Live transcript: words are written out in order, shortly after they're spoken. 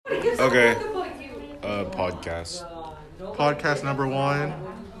Okay. Podcast. Podcast number 1.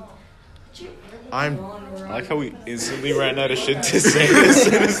 I like how we instantly ran out of shit to say as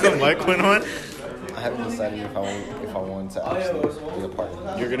soon as the mic went on. I haven't decided if I want to actually be a part of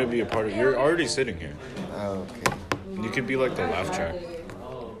it. You're gonna be a part of. You're already sitting here. Okay. You could be like the laugh track.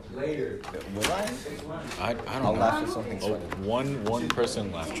 Will I? I don't I'll know. laugh at something Oh, funny. one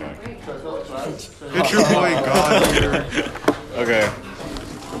person laugh track. It's your boy God here. Okay.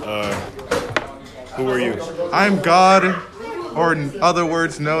 Who are you? I'm God, or in other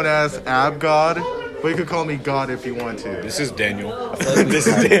words known as Ab God. But you could call me God if you want to. This is Daniel. This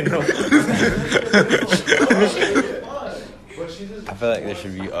is Daniel. I feel like there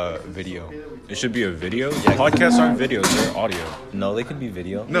should be a video. It should be a video. Podcasts aren't videos; they're audio. No, they could be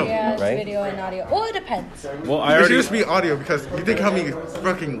video. No. Yeah, it's Right? video and audio. Well, it depends. Well, I It should already. just be audio because you think how many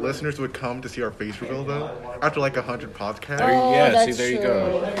fucking listeners would come to see our face reveal though? After like 100 podcasts? Oh, Yeah, see, that's there you true.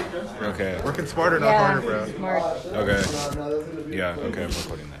 go. Okay. Working smarter, not Yeah, harder, bro. smart. Okay. Yeah. Okay. I'm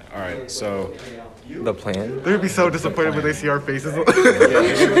recording that. All right. So. The plan? They'd be so disappointed when they see our faces.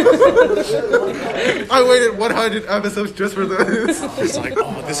 I waited 100 episodes just for this. It's like,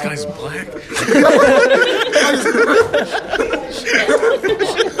 oh, this guy's black.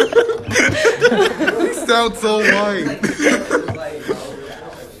 He sounds so white.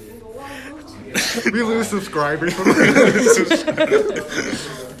 We lose subscribers from this.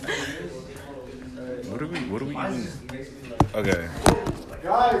 What do we even? Okay.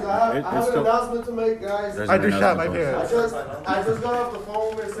 Guys, I have an still- announcement to make, guys. There's I an just shot my announcement. pants. I just got off the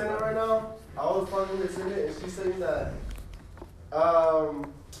phone with Miss Senna right now. I was talking to Miss Senna and she's saying that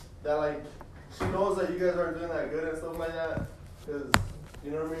that like she knows that you guys aren't doing that good and stuff like that, cause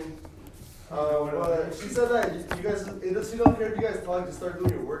you know what I mean. But she said that you guys, she don't care if you guys talk, just start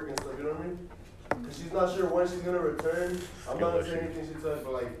doing your work and stuff. You know what I mean? Cause she's not sure when she's gonna return. I'm not gonna say anything she said,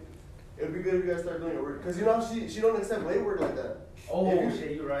 but like it'd be good if you guys start doing your work. Cause you know how she don't accept late work like that.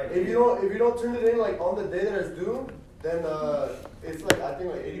 Shit, you're right. If you don't turn it in like on the day that it's due, then it's like I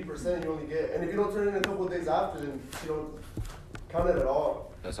think like 80% you only get. And if you don't turn it in a couple of days after, then you don't count it at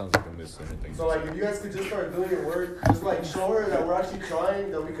all. That sounds like a misunderstanding. So like if you guys could just start doing your work, just like show her that we're actually trying,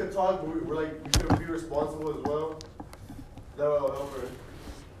 that we could talk, but we're like we could be responsible as well. That will help her.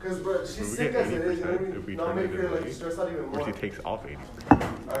 Cause bro, she's We sick get as it is, you know what I 80% if we mean? Not turn make it her in like late. stress out even Or more. she takes off 80%.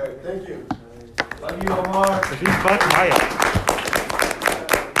 Alright, thank you. Love you, Omar. She fucked Maya.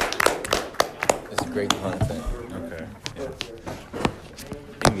 It's a great content. Okay.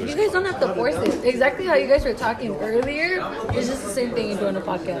 You guys don't have to force it. Exactly how you guys were talking earlier. It's just the same thing you do on a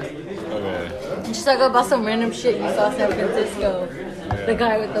podcast. Okay. You just talk about some random shit you saw in San Francisco. The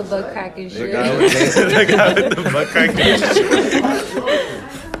guy with the butt crack and The shit. guy with the butt crack.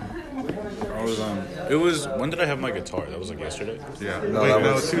 I was It was. When did I have my guitar? That was like yesterday. Yeah. No, Wait, that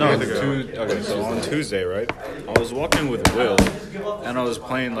no, was- 2 No, days ago. okay, so on Tuesday, right? I was walking with Will, and I was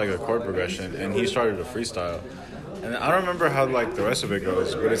playing like a chord progression, and he started a freestyle. And I don't remember how like the rest of it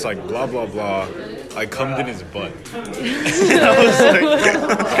goes, but it's like blah blah blah. I cummed in his butt. I was like,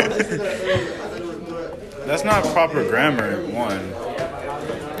 that's not proper grammar. One,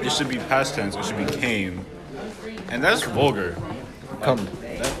 it should be past tense. It should be came, and that's vulgar. Come.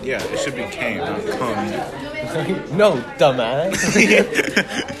 Yeah, it should be came, not cummed. No, dumbass.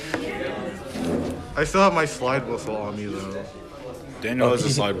 I still have my slide whistle on me though. Daniel has a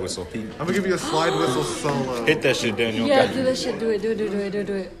slide whistle. I'm gonna give you a slide whistle solo. Hit that shit, Daniel. Yeah, do that shit. Do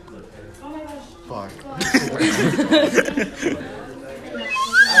it. Fuck.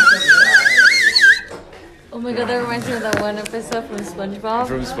 Oh my god, that reminds me of that one episode from SpongeBob.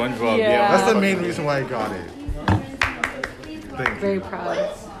 From SpongeBob, Yeah. yeah. That's the main reason why I got it. Thank you. Very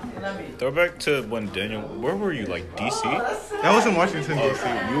proud. Throwback to when Daniel, where were you? Like DC? That was in Washington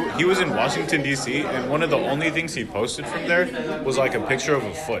D.C. He was in Washington DC, and one of the only things he posted from there was like a picture of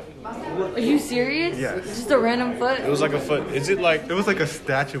a foot. Are you serious? Yes. Just a random foot? It was like a foot. Is it like? It was like a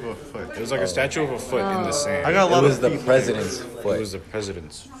statue of a foot. It was like a statue of a foot in the sand. I got a It lot was of the feet. president's It foot. was the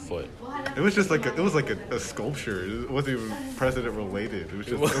president's foot. It was just like a sculpture. It wasn't even president related. It was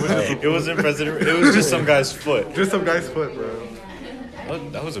just It wasn't president. It was just some guy's foot. just some guy's foot, bro.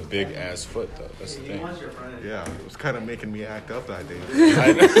 That was a big ass foot, though. That's the thing. Yeah, it was kind of making me act up that day.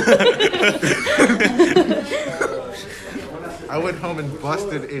 I went home and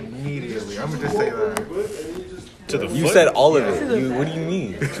busted immediately. I'm gonna just say that. To the You foot? said all of it. What do you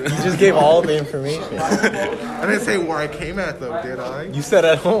mean? You just gave all the information. I didn't say where I came at though, did I? You said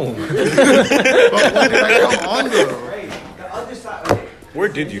at home. But where did I come on though? Where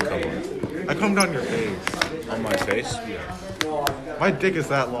did you come on? I come on your face. On my face? My dick is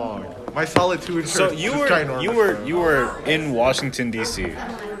that long. My solid 2 inch. So you were in Washington D.C.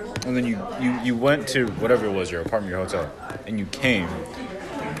 and then you went to whatever it was, your apartment, your hotel, and you came,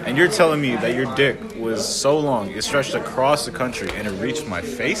 and you're telling me that your dick was so long, it stretched across the country, and it reached my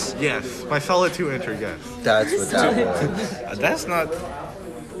face? Yes, my solid 2-incher, yes. That's what that was. That's not...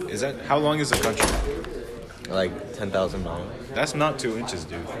 Is that... How long is the country? Like 10,000 miles. That's not 2 inches,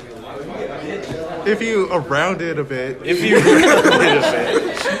 dude. If you round it a bit. If you rounded a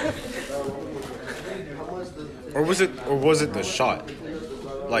bit. Or was it the shot?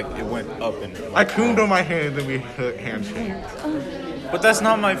 Like, it went up and... I cooned on my hand and we handshake. But that's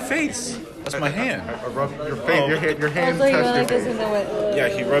not my face. That's my hand. I rubbed your face, your I hand was like, you went touched like your this face. and then went. Yeah,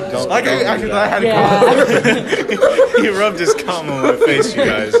 he rubbed his... Like, I actually thought I had to Yeah. He rubbed his cum on my face, you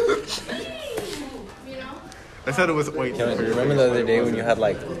guys. I said it was, wait. You remember the other day when you had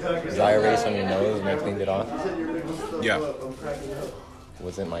like Xyrace on your nose and I cleaned it off? Yeah.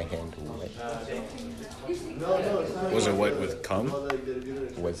 Wasn't my hand wet? Was it wet with cum?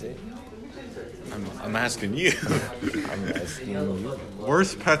 Was it? I'm asking you. I'm asking you.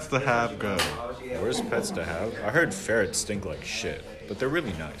 Worst pets to have go. Worst pets to have? I heard ferrets stink like shit, but they're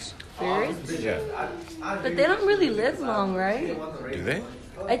really nice. Ferrets? Yeah. But they don't really live long, right? Do they?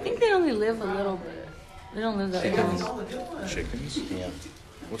 I think they only live a little bit. They don't live that long. Chickens? Yeah.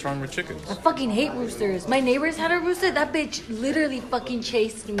 What's wrong with chickens? I fucking hate roosters. My neighbors had a rooster. That bitch literally fucking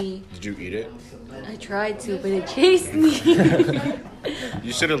chased me. Did you eat it? I tried to, but it chased me.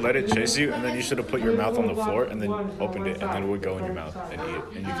 You should have let it chase you, and then you should have put your mouth on the floor, and then opened it, and then it would go in your mouth and eat it,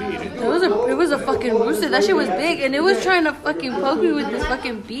 and you could eat it. It was a fucking rooster. That shit was big, and it was trying to fucking poke me with this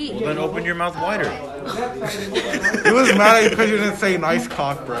fucking beak. Then open your mouth wider. He was mad at you because you didn't say nice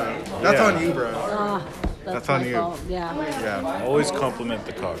cock, bro. That's Yeah. on you, bro. Ah, That's my on you. fault. Yeah, Yeah, Always compliment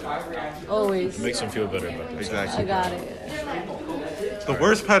the cock. always. Makes them feel better about themselves. I exactly. got it. The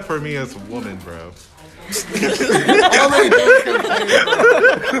worst pet for me is a woman, bro.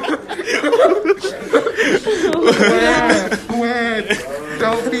 Gwen,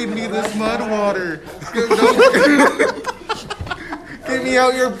 don't feed me this mud water. Get me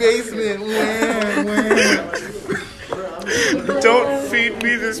out your basement, Gwen. Don't feed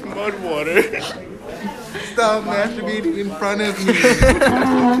me this mud water. Stop masturbating in front of me.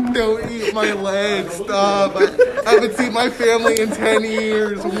 Don't eat my legs. Stop. I haven't seen my family in 10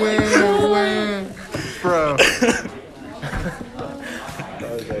 years. When? Bro.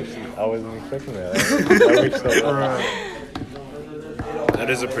 I wasn't expecting that. I reached so Bro. That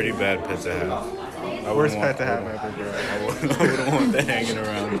is a pretty bad pet to have. I Worst wouldn't pet to have want- ever, bro. I wouldn't want that hanging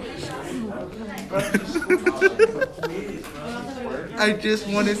around. I just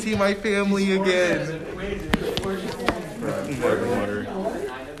want to see my family again. Water.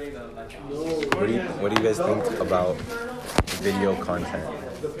 What do you guys think about video content?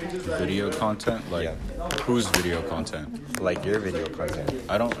 Video content? Like, Yeah. whose video content? Like your video content.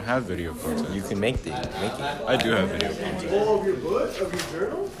 I don't have video content. You can make it. I do have video content.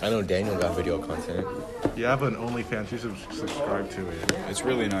 I know Daniel got video content. You have an OnlyFans. You should subscribe to it. It's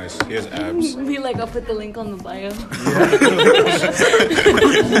really nice. He has abs. Be like, I'll put the link on the bio.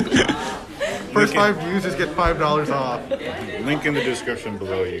 First 5 views, just get $5 off. Link in the description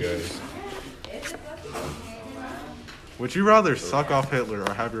below, you guys. Would you rather suck off Hitler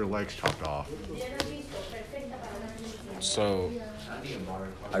or have your legs chopped off? So,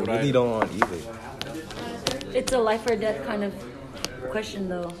 I Would really I- don't want either. It's a life or death kind of question,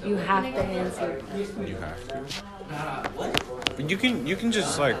 though. You have to answer. you have to. But you can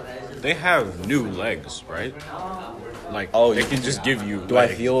just like, they have new legs, right? Like, Oh, they you- can just give you. Do I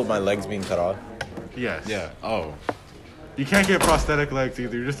legs. feel my legs being cut off? Yes. Yeah. Oh. You can't get prosthetic legs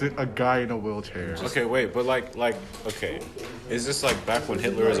either. You're just a guy in a wheelchair. Okay, wait, but okay, is this like back when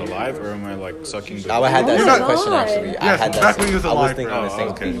Hitler was alive, or am I like sucking the? I had that Oh same my question God. actually. I Yes, had that back same, when he was I was alive, thinking bro. the same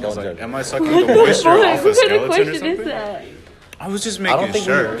Okay. thing. I Don't was like, judge. am I sucking the moisture off a What kind of skeleton or question is something? that? I was just I making don't think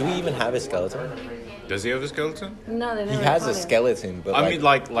sure. do we even have a skeleton? Does he have a skeleton? No, they He never has a caught it. skeleton, but I mean,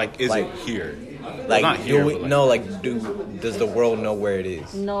 like, is like- it here? like not do here, we but, like- no like does the world know where it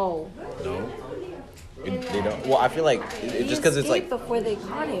is? No. No. They don't. Well, I feel like just because it's like before they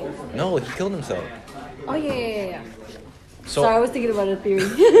caught him. no, he killed himself. Oh yeah. So Sorry, I was thinking about a theory.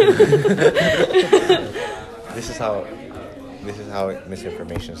 this is how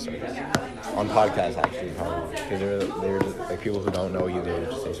misinformation starts on podcasts actually probably because they're just, like people who don't know you they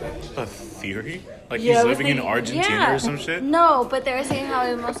just say something. A theory? Like Yeah, I he's was living in thinking- Argentina yeah. or some shit? No, but they were saying how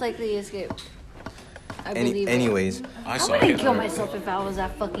he most likely escaped. I believe it. Anyways, I I saw wouldn't Hitler. kill myself if I was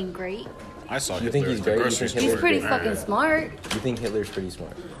that fucking great. I saw You Hitler think at he's the great? You grocery think store. He's pretty Yeah. fucking smart. you think Hitler's pretty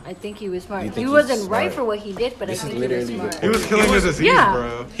smart? I think he was smart. You He think he's wasn't right smart? for what he did, but This I is think he was literally smart. He was killing the disease, Yeah.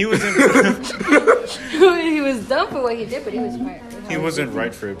 bro. He was in. He was dumb for what he did, but he was smart. he wasn't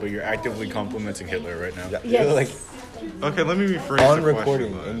right for it, but you're actively complimenting Hitler right now. Yes. You're like Okay, let me rephrase on the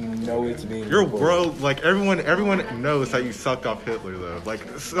recording, question. and you know it's being Your recorded. world, like everyone knows that you sucked off Hitler though. Like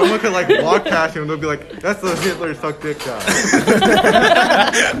someone could like walk past you and they'll be like, "That's the Hitler suck dick guy,"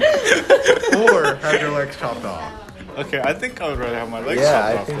 or have your legs chopped off. Okay, I think I would rather have my legs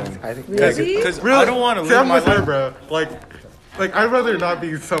Yeah, chopped off then. I think. Really? Because I don't want to See, live I'm my with her, life. bro. Like I'd rather not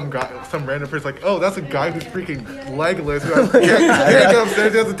be some guy, some random person. Like, oh, that's a guy who's freaking legless who can't get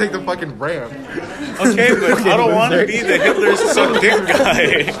upstairs. He doesn't take the fucking ramp. Okay, but I don't want to be the Hitler suck dick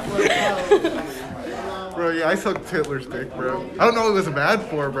guy. Bro, yeah, I sucked Hitler's dick, bro. I don't know what it was bad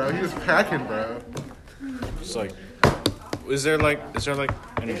for, bro. He was packing, bro. It's like, is there like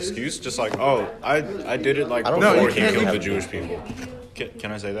an excuse? Just like, oh, I did it like I don't know. before You he can't- killed the Jewish people.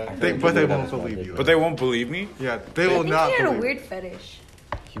 Can I say that? But they won't believe you. But they won't believe me. Yeah, they I will think not he had a believe. weird fetish.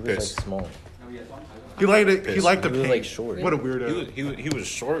 He was Piss. like small. He liked it. He Piss. liked the He was, paint. like, short. What a weirdo. He was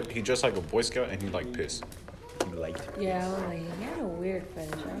short. He dressed like a Boy Scout, and he liked piss. He liked it. Yeah, I was like, he had a weird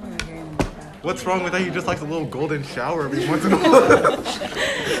fetish. I don't remember hearing about that. What's wrong with that? He just likes a little golden shower every once in a while.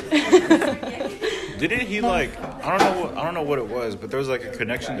 Didn't he like? I don't know what it was, but there was like a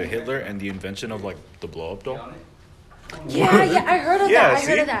connection to Hitler and the invention of like the blow up doll. Yeah, I heard of Yeah, that. I heard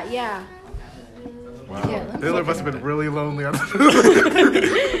see? of that. Yeah. Wow. Yeah, let me Hitler look must have at been really lonely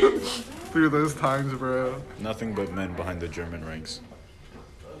through those times, bro. Nothing but men behind the German ranks.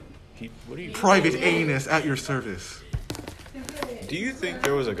 What do you? Private anus at your service. Do you think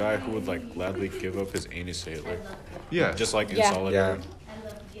there was a guy who would like gladly give up his anus to Hitler, Yeah. just like in Yeah. solidarity?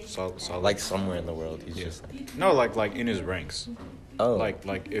 Like somewhere in the world, he's just like, No, like in his ranks. oh, Like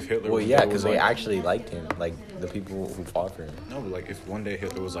if Hitler. well, was- yeah, was because they like- actually liked him, like the people who fought for him. No, but like if one day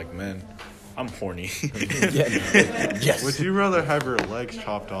Hitler was like, man, I'm horny. Yes. Would you rather have your legs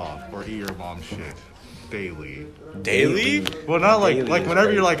chopped off or eat your mom's shit daily? Daily? Well, not Daily like is whenever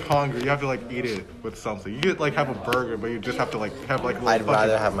crazy. you're like hungry, you have to like eat it with something. You could like have a burger, but you just have to like have like a little I'd fucking-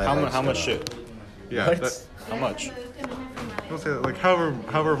 rather have my legs How much cut shit? Yeah. What? that- How much? don't say that. Like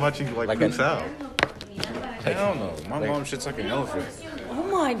however much you like Like poops a- out. I don't know. My mom shit's like an elephant. Oh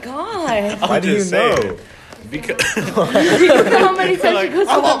my god. Why do you Just know? saying. Because You know how many times she goes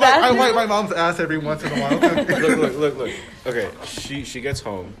to I the wipe bathroom? my mom's ass every once in a while. look. Okay, she gets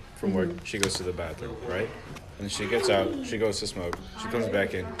home from work. She goes to the bathroom, right? And she gets out. She goes to smoke. She comes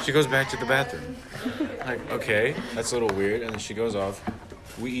back in. She goes back to the bathroom. Like, okay, that's a little weird. And then she goes off.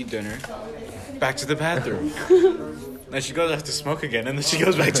 We eat dinner. Back to the bathroom. Then she goes out to smoke again, and then she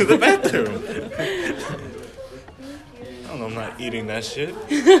goes back to the bathroom. I don't know. I'm not eating that shit.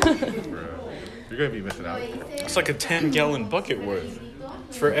 You're gonna be missing out. It's like a 10-gallon bucket worth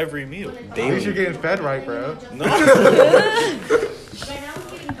for every meal. At least you're getting fed right, bro. No.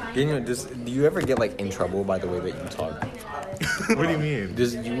 Daniel, do you ever get like in trouble by the way that you talk? What do you mean? Do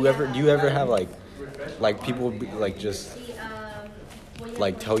you ever have like people be, like just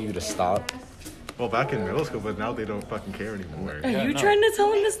like tell you to stop? Well, back in middle school, but now they don't fucking care anymore. Are Yeah, you no. trying to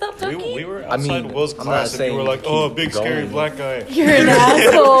tell him to stop talking? We were I outside mean, Will's I'm not class and you were saying like, oh, keep big scary going. black guy. You're an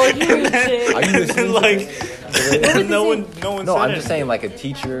asshole. You're a shit. Are you listening? And like, he no say? one No, said I'm just saying like a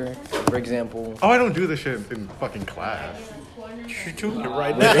teacher, for example. Oh, I don't do this shit in fucking class. You're doing it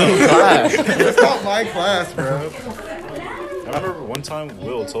right now. Class. It's not my class, bro. I remember one time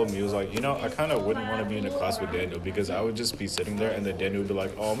Will told me, he was like, you know, I kind of wouldn't want to be in a class with Daniel because I would just be sitting there and then Daniel would be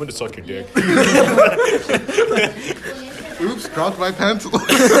like, oh, I'm going to suck your dick. Oops, dropped my pencil. Like,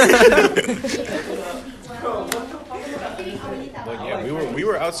 yeah, we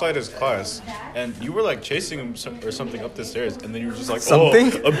were outside his class and you were like chasing him or something up the stairs and then you were just like,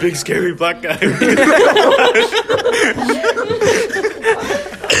 Something? oh, a big scary black guy.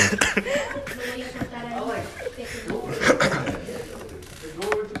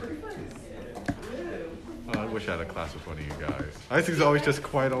 Oh, I wish I had a class with one of you guys. Isaac's always just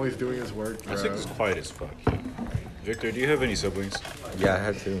quiet, always doing his work, bro. I think it's quiet as fuck. Victor, do you have any siblings? Yeah, I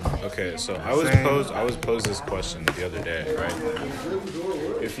had to. Okay, so I was posed this question the other day, right?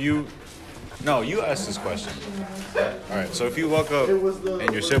 If you asked this question. All right, so if you woke up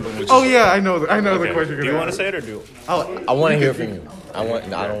and your sibling was Oh yeah, I know the question you're do gonna you want to ask. say it or do? I want to hear from you. I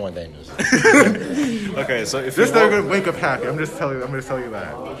don't want Daniel. Okay, so if Just you they're woke, gonna wake up happy. I'm gonna tell you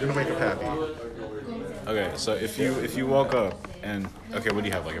that. You're gonna wake up happy. okay, so if you woke up and okay, what do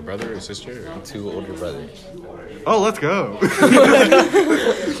you have? Like a brother or a sister? Or? 2 older brothers. Oh, let's go.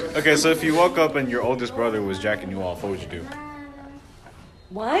 Okay, so if you woke up and your oldest brother was jacking you off, what would you do?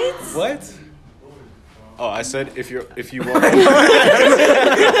 What? What? Oh, I said if you woke up.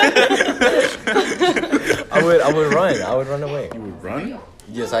 I would run. I would run away. You would run?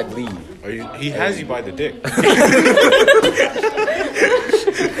 Yes, I'd leave. He has you by the dick.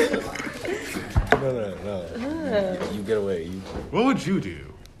 No. You get away. You. What would you do?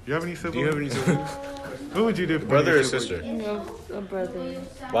 You have any siblings? Do you have any siblings? What would you do? If Brother or your sibling- sister? No, a brother.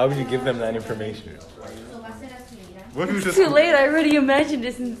 Why would you give them that information? What if you It's just too late. I already imagined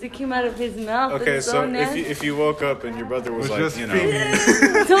it since it came out of his mouth. Okay, It's so nasty. if you woke up and your brother was was like, just you know,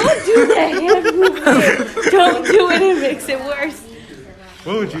 feeding- Don't do that hand movement. Don't do it. It makes it worse.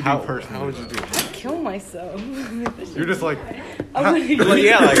 What would you do how personally? would you do? Kill myself. You're just like, I wouldn't- Like,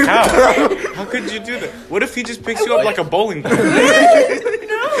 yeah, like how? How could you do that? What if he just picks you up like a bowling ball?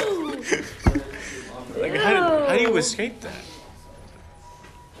 No. Like, how do you escape that?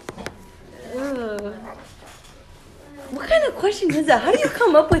 Ugh. What kind of question is that? How do you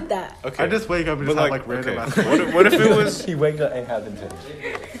come up with that? Okay, I just wake up and but just have like random okay. ass. What if it was? He wakes up and has intention.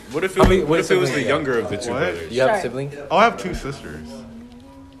 What if How many- it what was the siblings you younger of the two What? brothers? You have Sorry. siblings? I'll have 2 sisters,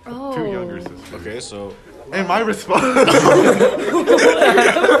 Oh. 2 younger sisters. Okay, so And my response, Wait a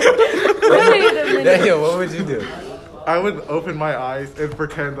minute. Daniel, what would you do? I would open my eyes and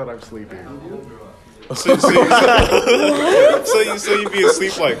pretend that I'm sleeping. so you'd be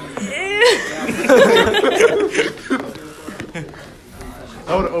asleep like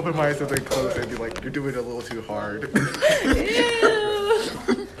I would open my eyes and then close it and be like, "You're doing it a little too hard.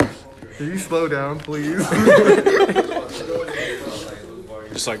 Ew. Can you slow down, please?"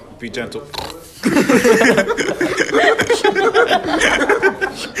 just like be gentle.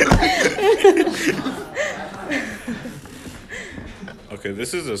 Okay,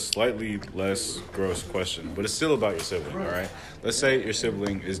 this is a slightly less gross question, but it's still about your sibling, all right? Let's say your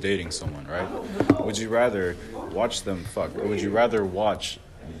sibling is dating someone, right? Would you rather watch them fuck, or would you rather watch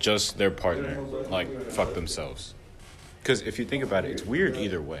just their partner, like, fuck themselves? Because if you think about it, it's weird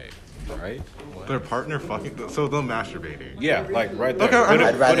either way, right? Their partner fucking, so they're masturbating. Yeah, like, right there. Okay, but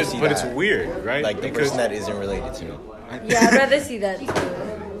I'd rather see but it's that. weird, right? Like the person that isn't related to me. Yeah, I'd rather see that too.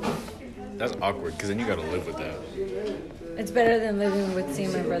 that's awkward, because then you gotta live with that. It's better than living with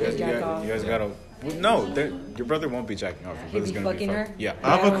seeing my brother jack off. You guys gotta. Well, no, your brother won't be jacking off. Your He'd brother's be gonna fucking be her? Yeah.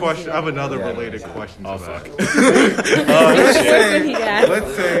 I have Yeah, a question. I have another Yeah. related question to Oh that. fuck. When he asked.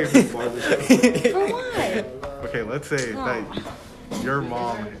 Let's say, For what? okay, let's say that your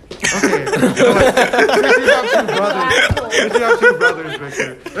mom. Okay, since you have 2 brothers. Since you have 2 brothers,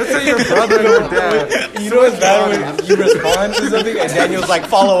 Victor. Let's say your brother and your dad. You know what's bad when you respond to something and Daniel's like,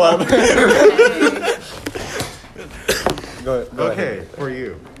 follow up. Go Okay, ahead. for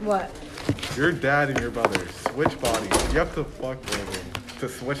you, What? your dad and your brother switch bodies. You have to fuck them to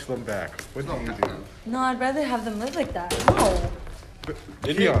switch them back. What do you do? No, I'd rather have them live like that. No.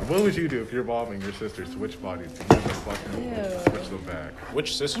 Keon, what would you do if your mom and your sister switch bodies? You have to fuck them, Ew. switch them back.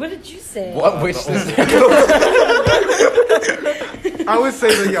 Which sister? What did you say? What? Which sister? I would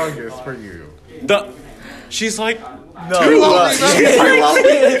say the youngest for you. She's like. No. She won't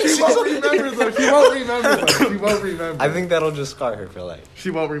remember though. She won't remember though. She won't remember. I think that'll just scar her for life.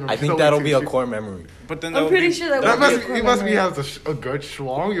 She won't remember. I She's think only that'll 2. be a She- core memory. But then I'm would pretty be- sure that That would must, be a he must be memory. has a good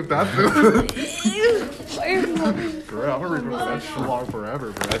schlong if that's the. Ew. Why are you- Girl, I'm gonna remember that schlong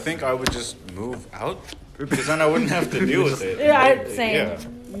forever, bro. I think I would just move out because then I wouldn't have to deal with it. Yeah, same. Yeah.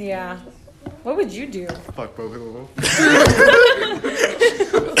 Yeah. What would you do? Fuck both of them.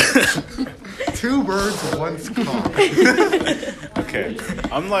 2 birds, 1 cock. Okay.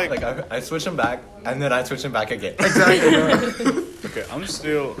 I'm like. Like I switch them back and then I switch them back again. Okay, I'm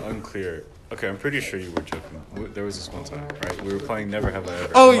still unclear. Okay, I'm pretty sure you were joking. There was this one time, right? We were playing Never Have I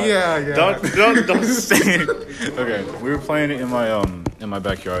Ever. Oh yeah, yeah. Don't say it. Okay, we were playing it in my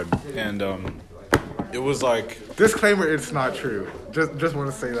backyard, and it was like Disclaimer: it's not true. Just want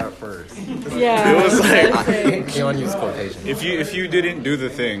to say that first. Yeah. It was like- like. Keon used quotation. if you didn't do the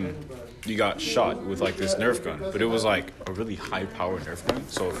thing, you got shot with like this Nerf gun, but it was like a really high power Nerf gun,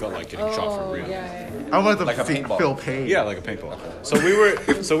 so it felt like getting shot for Oh, real. yeah. I want to Like a paintball. feel pain. Yeah, like a paintball.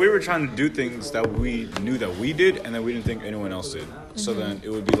 So we were trying to do things that we knew that we did, and that we didn't think anyone else did. So then it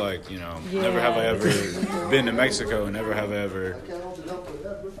would be like, never have I ever been to Mexico, never have I ever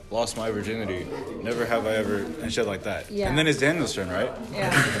lost my virginity, never have I ever, and shit like that. Yeah. And then it's Daniel's turn, right?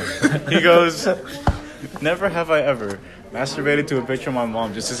 Yeah. He goes, never have I ever masturbated to a picture of my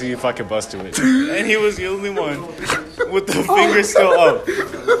mom just to see if I could bust to it. And he was the only one with the finger still up.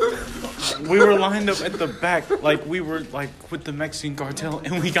 We were lined up at the back, like we were like with the Mexican cartel,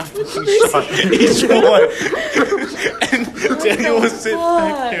 and we got fucking shot each one. And Daniel was sitting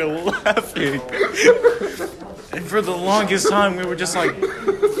back here laughing. And for the longest time, we were just like,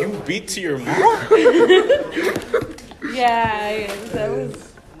 "You beat to your mom?" Yeah, that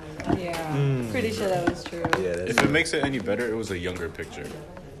was. Yeah. Pretty sure that was true. Yeah, that's If it makes it any better, it was a younger picture.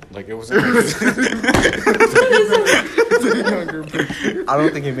 Like it wasn't. I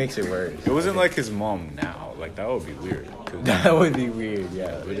don't think it makes it worse. It wasn't like his mom now. Like that would be weird. 'Cause- That would be weird,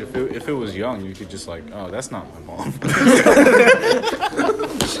 yeah. But if it was young, you could just like, oh, that's not my mom.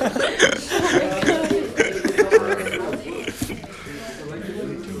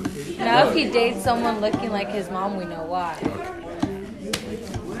 Now, if he dates someone looking like his mom, we know why.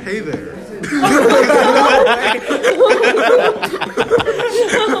 Hey there.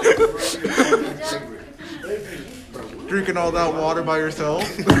 Drinking all that water by yourself?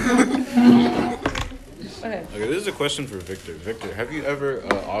 Okay. Okay, this is a question for Victor. Victor, have you ever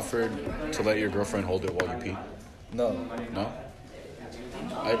offered to let your girlfriend hold it while you pee? No. No?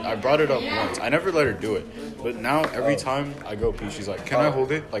 I brought it up once. I never let her do it. But now every time I go pee, she's like, can I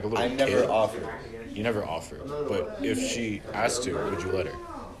hold it? Like a little I never kid. offered. You never offer. But if she asked to, would you let her?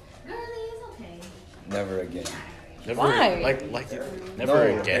 Never again. Never, Why? Like never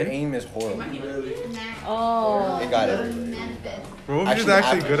No, the again? aim is horrible. Oh. It got everywhere. Well, she's Actually,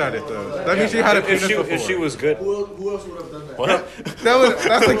 actually after- good at it though. That means she had a penis before. If she was good. Who else would have done that? What?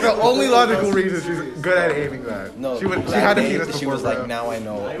 That's like the only logical reason she's good at aiming that. No, she that had a day, penis before. she was bro. like, now I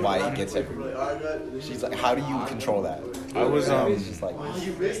know why it gets everywhere. She's like, how do you control that? I was It's just like,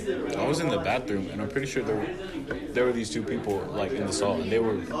 I was in the bathroom and I'm pretty sure there were these two people like in the stall and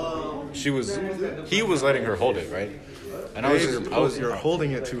he was letting her hold it, right? And I was You're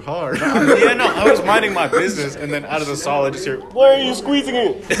holding it too hard. yeah, no, I was minding my business and then out of the stall I just hear, why are you squeezing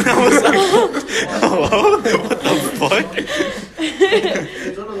it? And I was like, hello? What the fuck?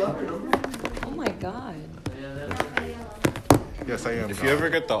 Oh my god. Yes, I am. If you ever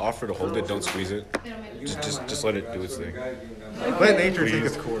get the offer to hold it, don't squeeze it. Just let it do its thing. let nature take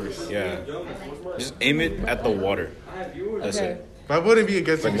its course. Yeah. Just aim it at the water. That's Okay. it. That wouldn't be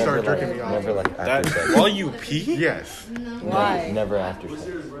against if you never start like, jerking me off. never like That after sex. while you pee? Yes. Why? Never after sex.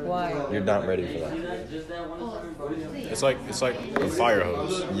 Why? You're not ready for that. It's like a fire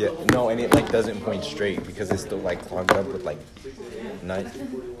hose. Yeah, no, and it like doesn't point straight because it's still like clogged up with like night.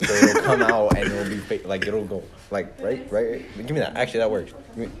 So it'll come out and it'll be fake, like it'll go like right. Give me that. Actually, that works.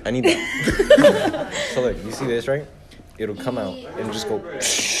 I need that. So look, you see this right? It'll come out and it'll just go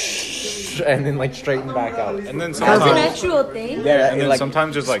and then like straighten back out. And then That's an sometimes actual thing? Yeah, and it, then like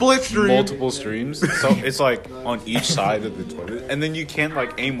sometimes there's like Split stream. multiple streams. So it's like on each side of the toilet. And then you can't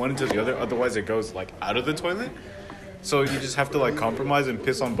like aim one into the other, otherwise it goes like out of the toilet. So you just have to like compromise and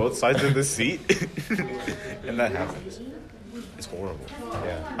piss on both sides of the seat. And that happens. It's horrible.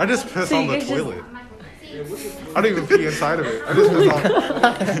 Yeah. I just piss So on you the guys just- toilet. I don't even pee inside of it. I just piss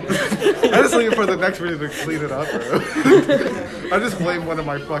on. I just leave it for the next person to clean it up, bro. I just blame one of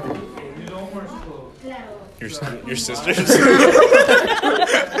my fucking. Your sisters?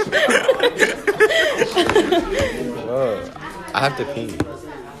 whoa, I have to pee.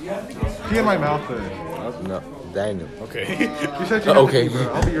 Pee in my mouth then. No, Daniel. Okay. You said you Okay. had to pee,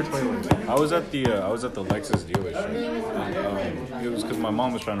 bro. I'll be your toilet. I was at the Lexus dealership. And, it was because my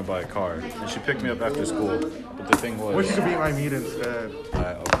mom was trying to buy a car, and she picked me up after school. But the thing was, Wish you could be my meat instead.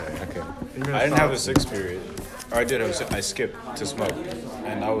 okay. You're gonna I didn't have a stop. 6 period, or I did. I skipped to smoke,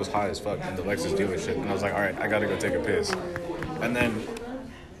 and I was high as fuck in the Lexus dealership, and I was like, all right, I gotta go take a piss. And then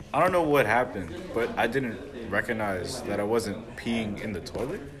I don't know what happened, but I didn't recognize that I wasn't peeing in the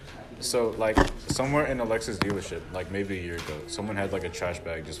toilet. So like somewhere in a Lexus dealership, like maybe a year ago, someone had like a trash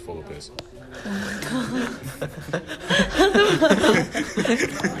bag just full of piss.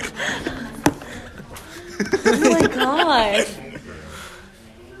 Oh my god.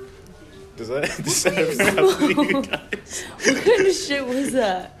 Does that ever happen to you guys? What kind of shit was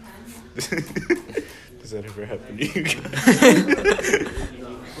that? Does that ever happen to you guys?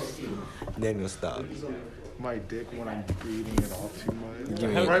 Daniel, stop. My dick when I'm breathing it off too much. Give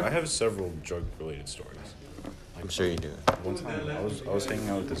me- I have several drug-related stories. I'm sure you do. One time, I was hanging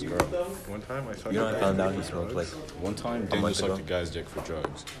out with this girl. One time I saw You know, I found out he smoked like. One time, A Dan month just sucked ago? a guy's dick for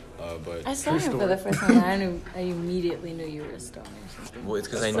drugs. But I saw him for the first time and I immediately knew you were a stoner or something. Well, it's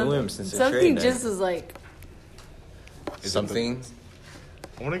because I knew him since the Something trade. just was like, Something.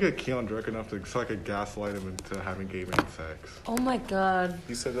 I want to get Keon drunk enough so I could gaslight him into having gay man sex. oh my god.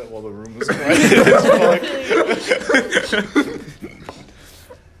 he said that while the room was quiet as fuck.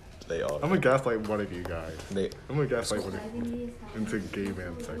 They all. I'm gonna gaslight one of you guys. They I'm gonna gaslight one of you into gay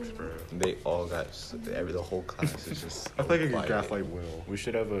man sex, bro. all got the whole class is just. I think I could quiet. gaslight Will. We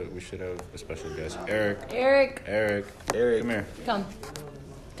should have a special guest. Eric, Eric, Eric. come here. come.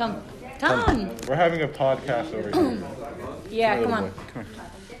 Come. We're having a podcast over here. Yeah, come on. Come here.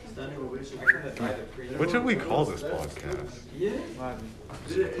 What should we call this podcast?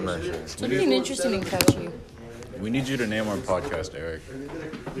 I'm not sure. Something interesting and catchy. We need you to name our podcast, Eric.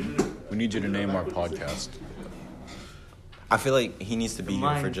 We need you to name our podcast. I feel like he needs to be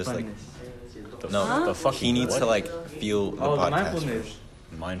here for just like The fuck he needs to like feel the podcast. mindfulness.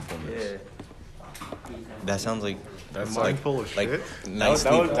 mindfulness. Yeah. That sounds like That's Mindful like of like shit. nice.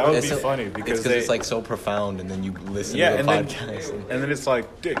 that would It's be so- funny because it's it's like so profound, and then you listen yeah, to and the then podcast. and then it's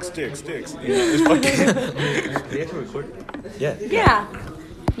like dicks. You know, it's fucking. They have to record it. Yeah. Yeah.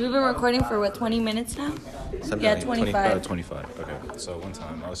 We've been recording for what, 20 minutes now? Something Yeah, like 25. 25. Okay. So one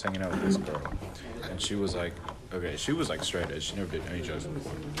time I was hanging out with this girl, and she was like, she was like straight edge. She never did any drugs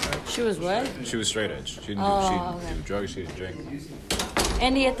before. Right? She was what? She was straight edge. She didn't, Oh, do, she okay. didn't do drugs. She didn't drink.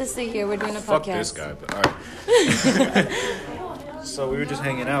 Andy, you have to stay here. We're doing a Fuck podcast. this guy. But all right. So we were just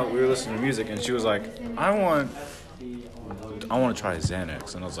hanging out. We were listening to music, and she was like, I want to try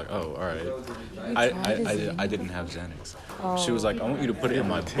Xanax, and I was like, oh, all right. I didn't have Xanax. She was like, I want you to put it in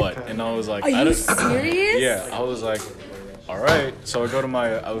my butt, and I was like, Are you serious? Yeah, I was like, all right. So I go to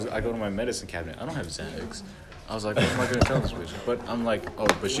my medicine cabinet. I don't have Xanax. I was like, what am I gonna tell this bitch? But I'm like, oh,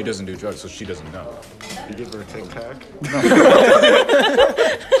 but she doesn't do drugs, so she doesn't know. You give her a Tic Tac.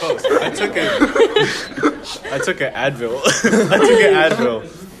 Close. I took an Advil. I took an Advil.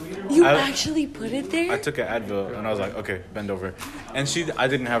 You I- actually put it there? I took an Advil and I was like, okay, bend over. And I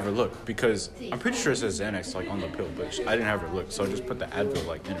didn't have her look because I'm pretty sure it says Xanax like on the pill, but I didn't have her look. So I just put the Advil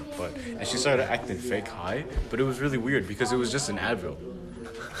like in her butt. And she started acting fake high, but it was really weird because it was just an Advil.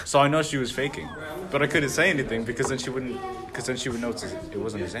 So I know she was faking, but I couldn't say anything because then she would know it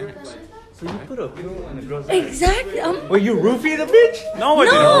wasn't a Xanax. So you put a pill in the girl's ass. Exactly. Wait, you roofied the bitch? No, I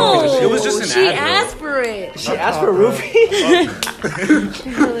No, didn't. It was just an she Advil. asked for it. She asked for a roofie?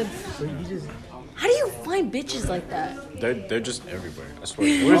 How do you find bitches like that? They're just everywhere. I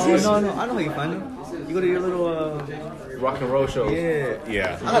swear. What is this? No, I know how you find them. You go to your little, Rock and roll shows. yeah.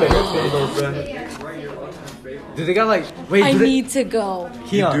 Yeah. I gotta go to those, bro. Dude, they got like, wait, I do they- need to go.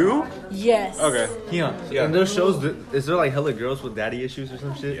 Keon, Do? Yes. Okay. Keon, Yeah. in those shows, is there like hella girls with daddy issues or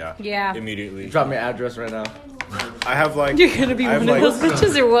some shit? Yeah. Yeah. Immediately. Drop me your address right now. I have like. You're gonna be I have one of like- those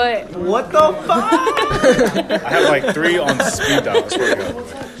bitches or what? What the fuck? I have like 3 on speed dial. I swear to God.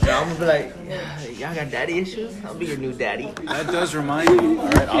 Yeah, I'm gonna be like, y'all got daddy issues? I'll be your new daddy. That does remind me. All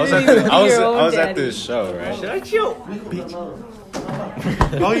right, I was at didn't even I be was your I own was at daddy. this show, right? Should I chill?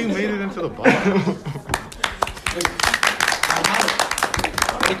 Oh, you made it into the bottom.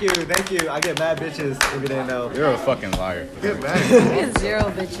 Thank you. I get mad bitches if you didn't know. You're a fucking liar. Get back. Get 0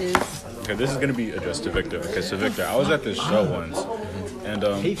 bitches. Okay, this is gonna be addressed to Victor. Okay, so Victor, I was at this show once, and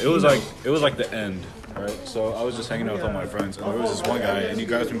it was like the end, right? So I was just hanging out with all my friends, and there was this one guy, and he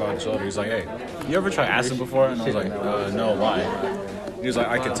grabs me by the shoulder. He's like, "Hey, you ever tried acid before?" And I was like, "No, why?" And he was like,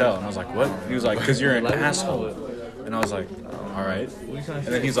 "I could tell." And I was like, "What?" And he was like, "Cause you're an asshole." And I was like, "All right." And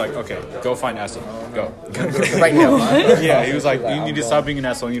then he's like, "Okay, go find acid. Go." Right now. Yeah, he was like, "You need to stop being an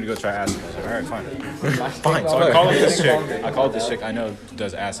asshole. You need to go try acid." I was like, "All right, fine." Fine. So I called this chick I know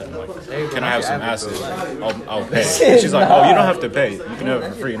does acid. I'm like, can I have some acid? I'll pay. And she's like, oh, you don't have to pay. You can have it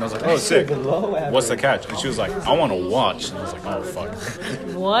for free. And I was like, oh, sick. What's the catch? And she was like, I want to watch. And I was like, oh, fuck.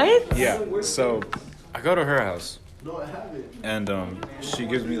 What? Yeah. So I go to her house. And she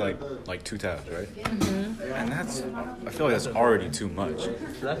gives me like 2 tabs, right? And I feel like that's already too much.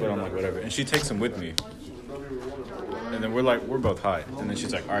 But I'm like, whatever. And she takes them with me. And then we're both high. And then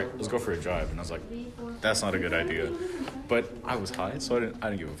she's like, all right, let's go for a drive. And I was like, that's not a good idea. But I was high, so I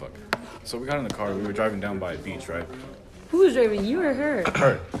didn't give a fuck. So we got in the car. We were driving down by a beach, right? Who was driving, you or her?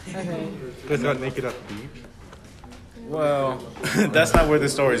 Her. Okay. You guys got naked at the beach. Well, that's not where the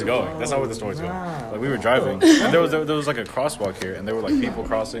story's going. That's not where the story's going. Like we were driving, and there was like a crosswalk here, and there were like people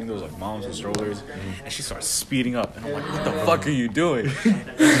crossing. There was like moms with strollers, and she starts speeding up, and I'm like, "What the fuck are you doing?"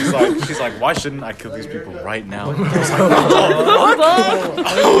 And she's like, "Why shouldn't I kill these people right now?" And I was like, "What the fuck?"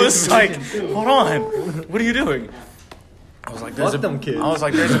 I was like, "Hold on, what are you doing?" I was like, "There's Fuck them kids. I was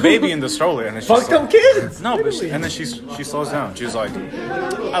like, "There's a baby in the stroller," and then she's Fuck them like, kids! No, but and then she slows down. She was like,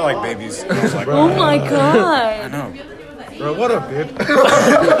 "I like babies." And I was like, Oh my I god. know. Bro, what up, dude?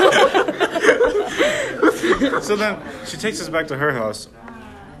 So then she takes us back to her house,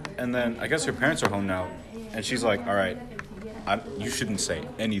 and then I guess her parents are home now, and she's like, all right, you shouldn't say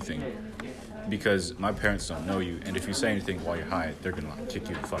anything because my parents don't know you, and if you say anything while you're high, they're gonna like, kick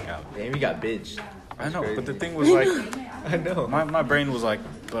you the fuck out. Damn, you got bitch. I know, but the thing was like, I know. my brain was like,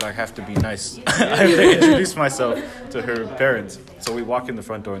 but I have to be nice. I have to introduce myself to her parents. So we walk in the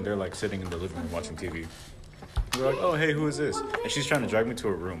front door, and they're like sitting in the living room watching TV. We're like, oh, hey, who is this? And she's trying to drag me to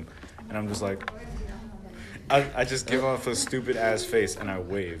her room. And I'm just like, I just give off a stupid ass face and I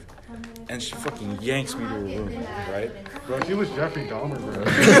wave. And she fucking yanks me to her room, right? Bro, she was Jeffrey Dahmer, bro.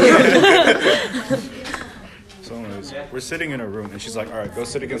 So anyways, we're sitting in a room, and she's like, all right, go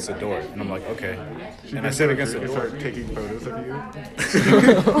sit against the door. And I'm like, okay. And I sit against the door. Start taking photos of you.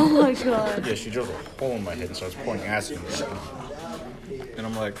 Oh my god. Yeah, she drills a hole in my head and starts pouring acid in me. And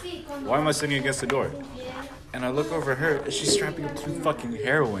I'm like, why am I sitting against the door? And I look over her, and she's strapping up 2 fucking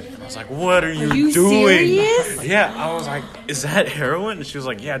heroin. And I was like, what are you doing? Serious? Yeah, I was like, is that heroin? And she was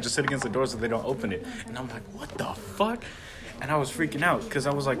like, yeah, just sit against the door so they don't open it. And I'm like, what the fuck? And I was freaking out because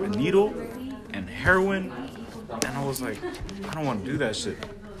I was like, a needle and heroin. And I was like, I don't want to do that shit.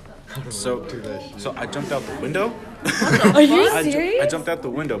 So I jumped out the window. Are you I serious? jumped out the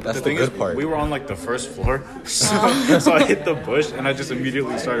window. But That's the the thing good is, part. we were on like the first floor. So I hit the bush and I just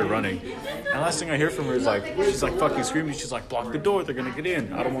immediately started running. And last thing I hear from her is like, she's like fucking screaming. She's like, block the door. They're going to get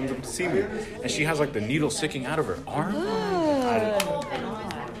in. I don't want them to see me. And she has like the needle sticking out of her arm. And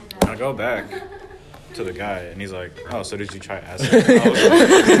I go back to the guy and he's like, oh, so did you try acid?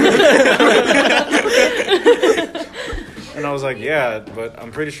 And I was like, yeah, but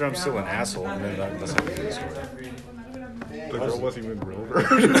I'm pretty sure I'm still an asshole. And then that's how we did the story. The girl wasn't even real, bro.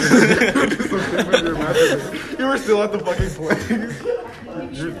 You were still at the fucking place.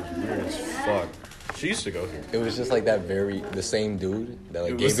 You're weird as fuck. She used to go here. It was just like the same dude that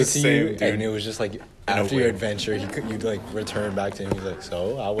like It was gave it the to same you, dude. and it was just like after your adventure, you'd like return back to him. He's like,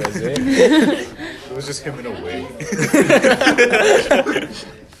 so how was it? It was just him in a wig.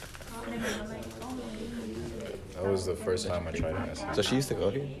 That was the first time I tried acid. So she used to go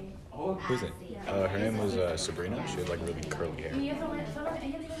here. Who's it? Her name was Sabrina. She had like really curly hair. I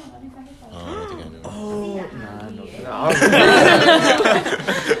don't think I know. Oh,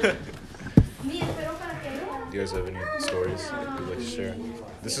 Do you guys have any stories you'd like to share?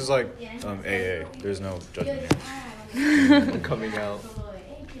 This is like AA. There's no judgment here. I'm coming out.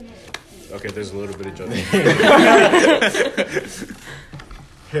 Okay, there's a little bit of judgment.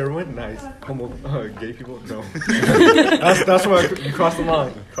 Heroin, nice. Gay people, no. that's where you cross the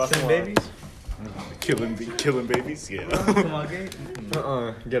line. Babies? killing babies? Yeah. Come on, gay.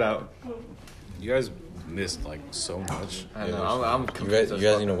 Get out. You guys missed like so much. I know. I'm You guys need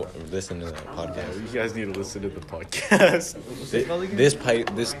to listen to that Yeah, podcast. you guys need to listen to the podcast.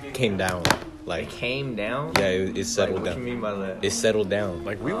 This came down. Like, came down? yeah, it settled What you down. mean by that? It settled down.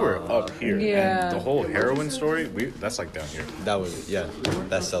 Like we were up here, Yeah. and the whole heroin story, that's like down here. That was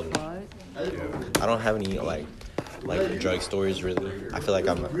that settled. I don't have any like drug stories really. I feel like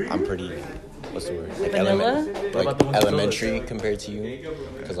I'm pretty. What's the word? Like, Vanilla? elementary compared to you,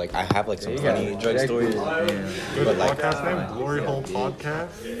 because like I have like some funny drug stories, but like Podcast name? Glory Hole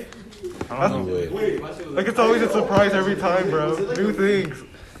Podcast? you would. Like, it's always a surprise every time, bro. New things.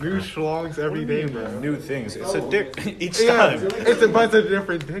 New schlongs every day, bro. New things. It's a dick each Yeah, time. it's a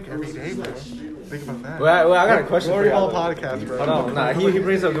different dick every day, bro. Think about that. Well, I got a question Glory for Hole you. Podcast, bro. Hold on, nah, he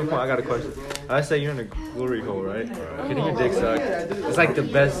brings up a good point. I got a question. I say you're in a glory hole, right? Getting your dick sucked. It's like the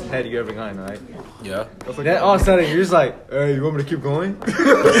best head you ever gotten, right? Yeah. Then all of a sudden you're just like, hey, you want me to keep going?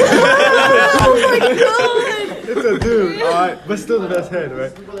 It's a dude, alright, but still the best head,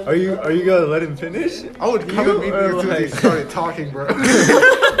 right? Are you gonna let him finish? I would come immediately as soon as he Like- started talking, bro.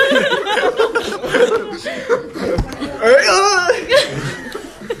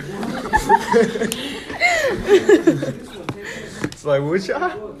 It's like, would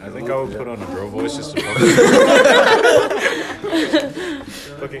ya? I think I would put on a girl voice just to fuck.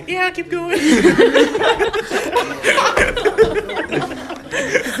 Okay. Yeah, keep going.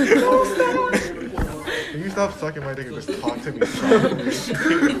 Can you stop sucking my dick and just talk to me?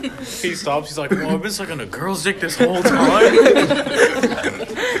 Properly? He stops. He's like, "Well, I've been sucking a girl's dick this whole time."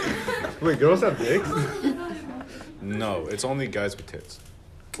 Wait, girls have dicks? No, it's only guys with tits.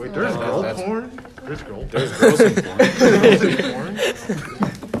 Wait, there's girl that's- porn? There's girl porn. There's girls in porn. Girls in porn?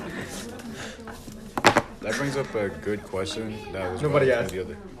 That brings up a good question. That was Nobody brought up asked. the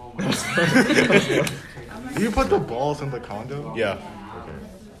other. Do you put the balls in the condom? Yeah.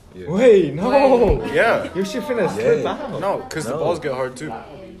 Wait, no. Yeah. You should finna slip out. No, because the balls get hard too.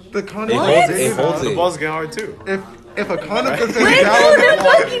 The condom It holds The it. balls get hard too. If a condom can fit down in the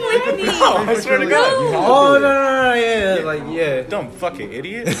Fucking water, with me. I swear to God. Oh, no, yeah, like, yeah. Dumb fucking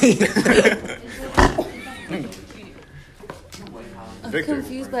idiot. I'm Victor,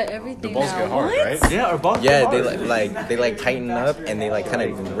 confused by everything the balls now. get hard, What? right? Yeah, our balls Yeah, are they hard. they tighten up and they like kind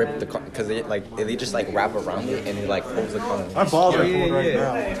of rip the because they just like wrap around it and it like holds the condom. my balls are Yeah, cold right yeah.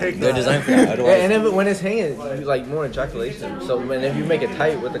 now. Take They're that. designed for that. Yeah, Otherwise, and then when it's hanging, you like more ejaculation. So when if you make it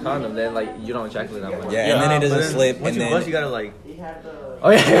tight with the condom, then like you don't ejaculate that much. yeah, and then it doesn't But then slip, Once and you bust, you then gotta like. Oh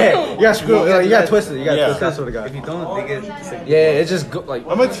yeah, you gotta screw it. You gotta twist it. You gotta Yeah. twist that sort of guy. If you don't think it, Yeah, it's just go, like.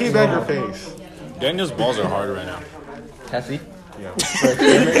 I'm gonna teabag your face. Daniel's balls are hard right now. Cassie.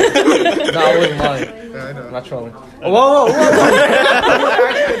 No, I wasn't lying. Yeah, I know. I'm not trolling. Whoa,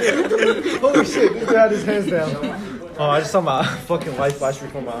 Holy shit, this guy had his hands down. Oh, I just saw my fucking light flash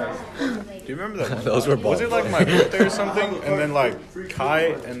before my eyes. Do you remember that? Those were Was it like my birthday or something? And then like Kai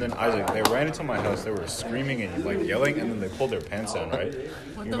and then Isaac, they ran into my house. They were screaming and like yelling, and then they pulled their pants down. Right? You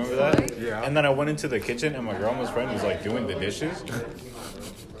remember that? Yeah. And then I went into the kitchen, and my grandma's friend was like doing the dishes.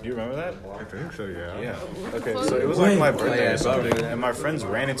 Do you remember that? I think so, yeah. Yeah. Okay, so it was like my birthday or something, and my friends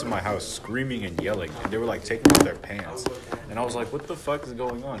ran into my house screaming and yelling, and they were like taking off their pants. And I was like, what the fuck is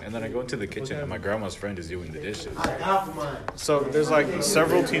going on? And then I go into the kitchen, and my grandma's friend is doing the dishes. So there's like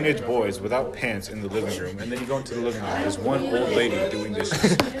several teenage boys without pants in the living room, and then you go into the living room, there's one old lady doing dishes.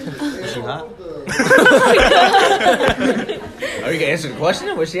 Is she hot? Are you gonna answer the question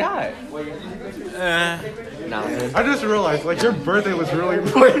or was she hot? Nah, man. I just realized, like, your birthday was really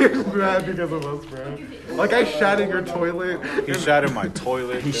playing bad because of us, bro. Like, I shat in your toilet. He shot in my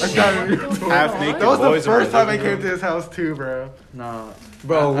toilet. I shat in your toilet. Half naked That was the boys in my first time I living came room. to his house, too, bro. Nah.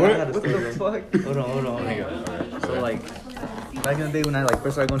 Bro, I what had a the story. fuck? Hold on. So like, back in the day when I like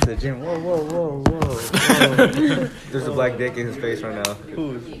first started going to the gym, whoa. There's a black dick in his face right now.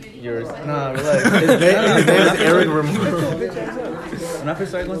 Who's? Yours. Nah, relax. His name is Eric Ramon. When I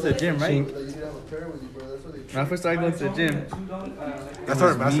first started going to the gym, right? When I first started going to the gym, I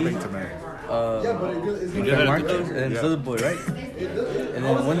started masturbating to me. You did it at the Marcos gym? and this other boy, right? And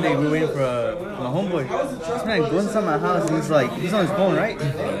then one day we were waiting for my homeboy. This man goes inside my house and he's on his phone, right?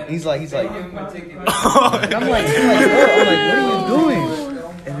 And he's like, and I'm like, what are you doing?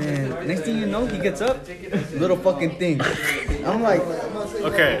 And then next thing you know, he gets up, little fucking thing. I'm like,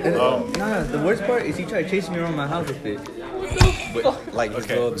 Okay, nah. The worst part is he tried chasing me around my house with it. Like his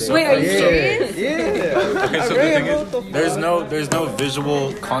Okay, little so- Wait, are you serious? Yeah. okay, so the thing is, there's no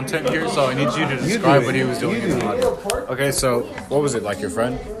visual content here, so I need you to describe what he was doing in the audio. Okay, so what was it, like your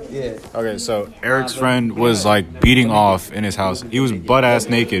friend? Yeah. Okay, so Eric's friend was like beating off in his house. He was butt ass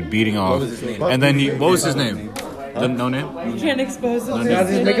naked, beating off. And then what was his name? No name? You can't expose him. Guys,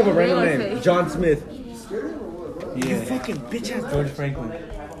 just make up a random name. John Smith. You fucking bitch ass George Franklin.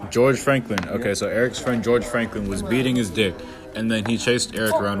 George Franklin. Okay, so Eric's friend George Franklin was beating his dick, and then he chased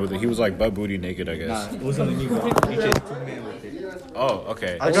Eric around with it. He was like butt booty naked, I guess. It was only me. He chased 2 men with it. Oh,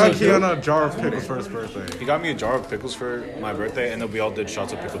 okay. I got Keanu a jar of pickles for his birthday. He got me a jar of pickles for my birthday, and then we all did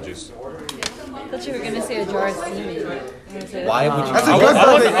shots of pickle juice. I thought you were gonna say a jar of semen. Why would you? That's a I good want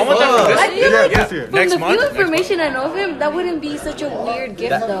birthday. that for this. I feel like this year. from Next the month? few Next information I know of him, that wouldn't be such a weird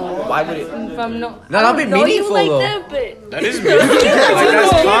gift though. Why would it? From No, I that'd don't be know you meaningful, like though. that, but That is meaningful. Like,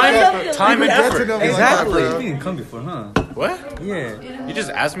 that's time and Get to effort. know me like that, Exactly. bro. You didn't come before, huh? What? Yeah. You just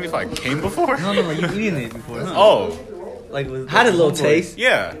asked me if I came before? No, like you eating it before, huh? Oh, Like with Had a little homeboy. taste.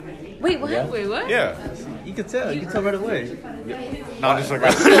 yeah. wait, what? Wait, what? Yeah. You could tell. You could tell right away. Not just like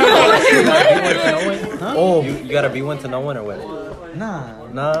Oh, you gotta be one to know one or what? Nah.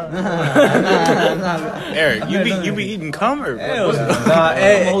 Nah. Eric, you be eating cum or Hell no. Nah,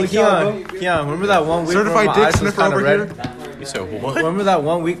 hey, Holy cow, Keon, remember that one week Certified where my dick eyes was sniffer kind of over red? here. You said what? Remember that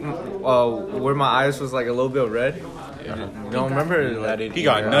one week where my eyes was like a little bit red? You don't remember? Like, He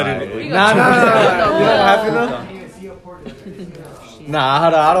got nutted. Nah. You know what happened though? Nah,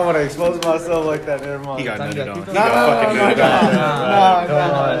 hold on, I don't want to expose myself like that. Never mind. He got nutted on. He No, got fucking no,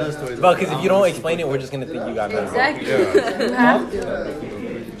 nutted on. But because if you don't explain it, we're just gonna think you got nutted. Exactly. You have to.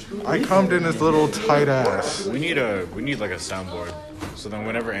 I cummed in his little tight ass. We need like a soundboard. So then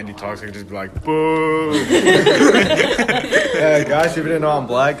whenever Andy talks, I can just be like, boo. Yeah, guys, if you didn't know I'm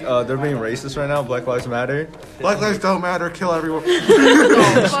black, they're being racist right now. Black Lives Matter. Black lives don't matter. Kill everyone.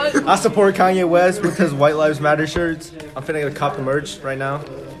 I support Kanye West with his White Lives Matter shirts. I'm finna go cop the merch right now.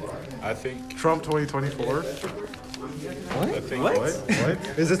 I think. Trump 2024. I think what?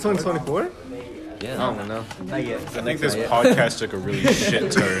 Is this 2024? Yeah. I don't know. Not yet. I think this podcast took a really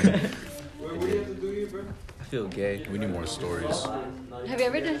shit turn. I feel gay. We need more stories. Have you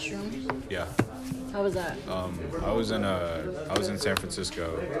ever done shrooms? Yeah. How was that? I was in San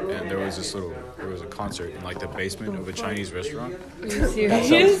Francisco, and there was a concert in like the basement of a Chinese restaurant. Are you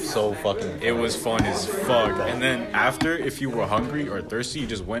serious? So fucking. It was fun as fuck. And then after, if you were hungry or thirsty, you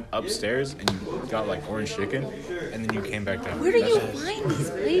just went upstairs and you got like orange chicken, and then you came back down. Where do you find these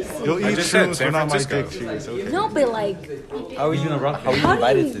places? You'll I eat just said shrooms, San but not my Francisco. dick cheese. Okay. No, but like, How are you gonna rock? How are you how do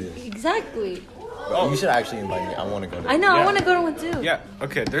invited you to this? exactly? You should actually invite me. I want to go. I know. Yeah. I want to go to one too. Yeah.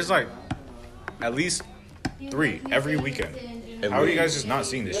 Okay. There's like at least 3 every weekend. How are you guys just not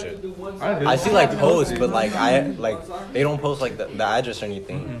seeing this shit? I see like posts, but like they don't post like the address or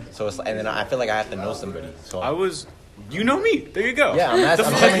anything. So it's and then I feel like I have to know somebody. So I was You know me. There you go. Yeah, The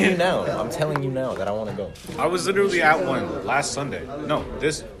I'm fuck? telling you now. I'm telling you now that I want to go. I was literally at one last Sunday. No,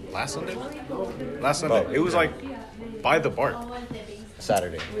 last Sunday? Last Sunday. Bro. It was like by the park.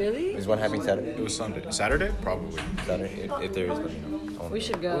 Saturday. Really? Is one happening Saturday? It was Sunday. Saturday? Probably. Saturday. If there is, let me know. I wanna We go.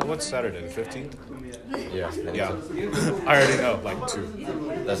 should go. What's Saturday? The 15th? Yeah. I think Yeah. so. I already know, like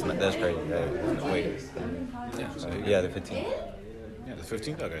 2. That's crazy. Wait. Yeah, so, Yeah, the 15th. yeah, the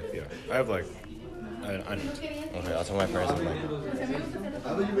 15th? Okay, yeah. I have like, I know. Okay, I'll tell my parents. I'm like,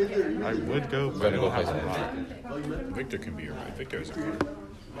 I would go, Gonna but go it'll have play a lot. Victor can be your ride. Victor is okay.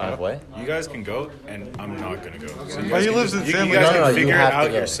 what? You guys can go, and I'm not gonna go. So you Why guys he can lives just- in San You guys No, no, can you figure it have to out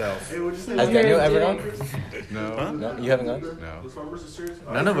go. yourself. Has Daniel ever gone? No. No, you haven't gone.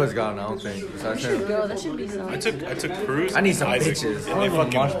 No. None of us gone, I don't think. So I should- Girl, that should be I some. took Cruz. I need some and Isaac, bitches. and they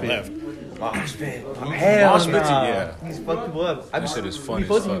fucking left. Hell Mosh pits, nah. yeah. He's fucked people up. That shit is fun We as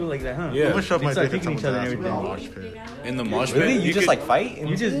supposed to fuck. do like that, huh? Yeah. I'm gonna shove They my start dick in kicking each someone's other ass and in the everything. mosh pit. In the mosh Really? pit, You just could- like fight?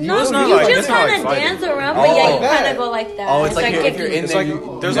 You just No, it's not You like just it's not like kind of fighting. dance around, but yeah, you that. kind of go like that. Oh, it's like Start if you're in kicking. there, like-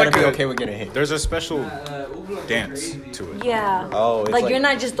 you there's gotta like be a- okay with getting hit. There's a special dance to it. Yeah. Oh, it's like, like- you're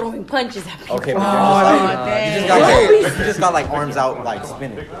not just throwing punches at people. Okay, but you just got like arms out, like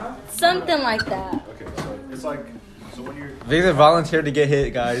spinning. Something like that. Okay, so it's like, so when you're Victor volunteered to get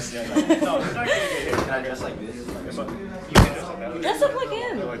hit, guys. no, you're not gonna get hit. Can I dress like this? It's like, you can just like that. That's look like Go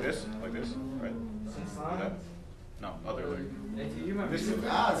him. like this, right? Like that? No, other leg. This is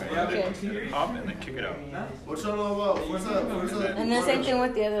Okay. pop and then kick it out. What y'all know about? What's up? What's up? And the same thing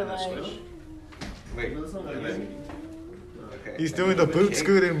with the other And then leg. switch. Wait. And then, He's doing the boot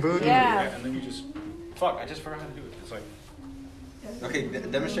scooting booty. yeah, Yeah. and then you just fuck. I just forgot how to do it. It's like Okay,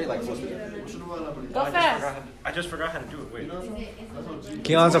 demonstrate like full speed. Go fast. I just forgot how to do it. Wait.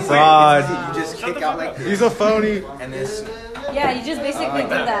 Keon's a fraud. You just kick out like this, He's a phony. and this. Yeah, you just basically do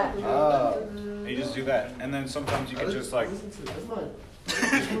that. You just do that, and then sometimes you can just like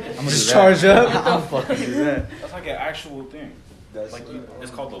Just charge up. I'm fucking do that. that's like an actual thing. Like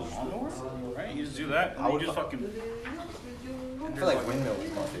it's called the lawnmower, right? You just do that, and then you just fucking. I feel like windmill.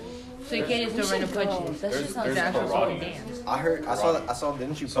 So you can't just throw random punches. That just sounds It's actual karate. dance. I saw.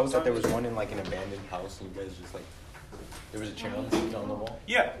 Didn't you post that there was one in like an abandoned house, and you guys just like there was a chair on the wall.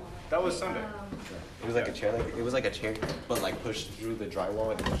 Yeah, that was Sunday. It was like a chair, like it was like a chair, but like pushed through the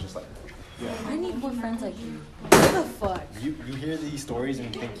drywall, and it was just like. I need more friends like you. What the fuck? You hear these stories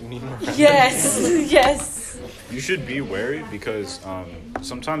and think you need more. Yes. Yes. You should be wary because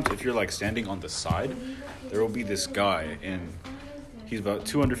sometimes if you're like standing on the side, there will be this guy and he's about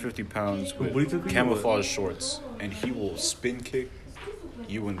 250 pounds with camouflage shorts, and he will spin kick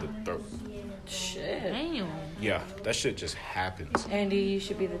you in the throat. Shit. Damn. Yeah, that shit just happens. Andy, you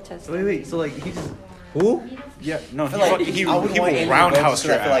should be the test. Wait. So like he just Who? Yeah, no, he, I feel like he I would will want Andrew roundhouse Bogut,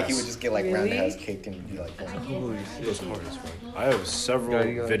 your I feel like he ass. would just get like Really? roundhouse kicked and be like. He goes hard as fuck. I have several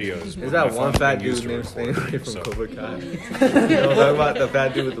videos. Is with that my one phone fat being dude's used to name record, staying away from so- Cobra Kai? You know, talking about the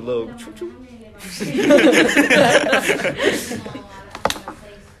fat dude with the little. choo choo.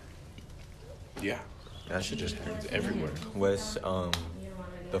 Yeah, that shit just happens everywhere. What's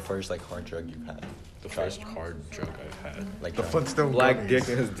the first like hard drug you've had? The first hard drug I've had. Like The Flintstone Black gummies. dick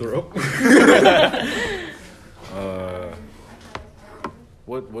in his throat.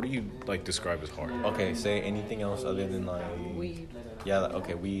 What do you like describe as hard? Okay, say anything else other than like Weed. Yeah, like,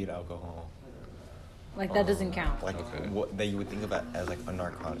 okay, weed, alcohol. Like that doesn't count. Like Okay. what that you would think about as like a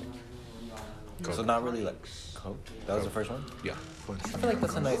narcotic. Coke. So not really like coke. That was the first one. Yeah, I feel like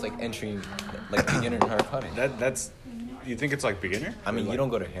that's a nice like entry, like beginner narcotic. that's. You think it's like beginner? I mean, Or, you don't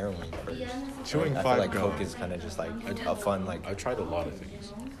go to heroin first. Chewing I feel five like gum. coke is kind of just like a fun like. I tried a lot of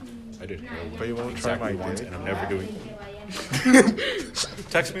things. I did heroin. But you won't try exactly my once, dick? and I'm never doing it.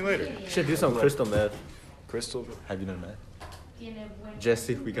 Text me later. Should do some crystal meth. Crystal. Have you done that?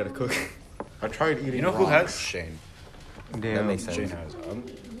 Jesse, we gotta cook. I tried eating. You know who rocks. has Shane? That makes sense. Shane has.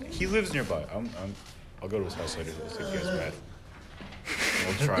 He lives nearby. I'll go to his house later to see if he has meth.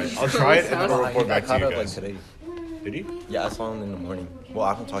 I'll try it. I'll try it and then I'll report I back to caught you up like guys. today. Did he? Yeah, I saw him in the morning. Well,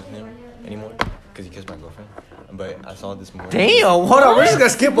 I don't talk to him anymore because he kissed my girlfriend. But I saw this morning. Damn, hold on, we're just gonna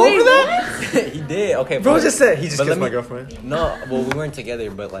skip over that? He did. Okay, Bro but- just said he just but kissed let my me- girlfriend. No, well, we weren't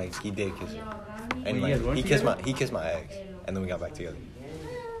together, but like he did kiss her, and you guys like weren't he kissed my ex, and then we got back together.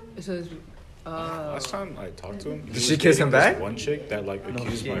 So it's, Last time I talked to him, he Did was she kiss dating him this back? One chick that like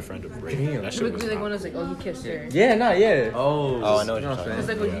accused my friend of rape. Damn. That it shit would was be like not one of those like, oh, he kissed her. Yeah, not yet. Oh. Oh, I know what you're I'm talking It's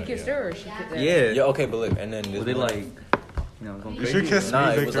saying. like, well, Yeah, he kissed yeah. her or she kissed her. Yeah. Yeah, okay, but look, and then this Were they morning- like, going You crazy? should kiss Nah,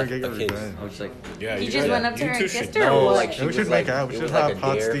 me, it was Victor, like and get a kiss. revenge. I was like, Yeah, You you just guys- went up to you her two and should kissed do her it. or No, what? like she We was should like, make out. We it should was have like a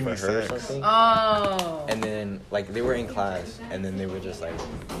hot, dare steamy for her or sex. something. Oh. And then like they were in class, and then they were just like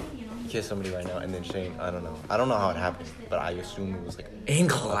kiss somebody right now, and then Shane, I don't know how it happened, but I assume it was like In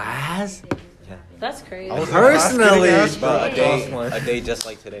class? yeah. That's crazy. I was Personally, ass, But bro. a day just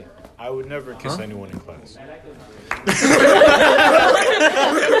like today. I would never kiss anyone in class.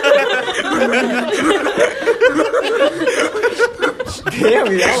 Damn,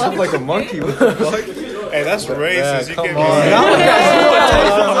 y'all laugh like a monkey. What the fuck? Hey, that's racist. You come can't on.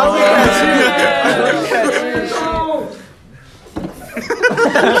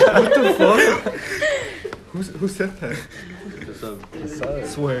 What the fuck? Who said that?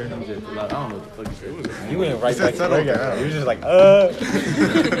 Swear. I don't know what the fuck you said. You went right back to settle the down. You was just like, Oh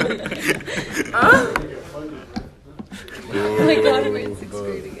my god, we're in 6th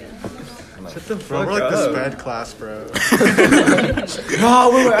grade again. Shut the Bro, fuck we're like the up. sped class, bro.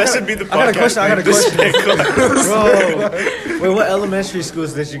 No, wait, That should be the podcast. I got a name, question. the sped class. Bro, wait, what elementary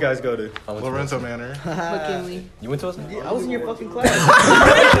schools did you guys go to? Lorenzo Manor. McKinley. you went to us? I was in your fucking class.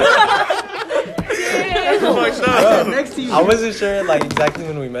 Next to you. I wasn't sure like exactly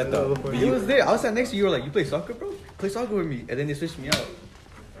when we met though. You was there. I was sat next to you. You were like, "You play soccer, bro? Play soccer with me." And then they switched me out.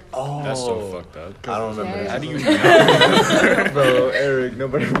 Oh, That's so fucked up. I don't remember. How do you Bro, Eric,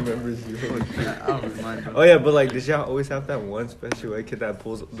 nobody remembers you. I don't remind you. Oh yeah, but like, did y'all always have that one special ed kid that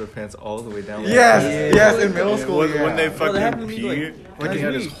pulls their pants all the way down? Yes, yes, in middle school. when, yeah. when they Bro, that happened fucking to me, pee, like, like he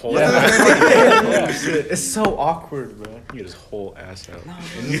had his last whole Holy shit, it's so awkward, bro. he had his whole ass out. All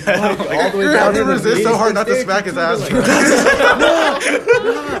the way You down have to to the resist so knees. hard not to smack his ass.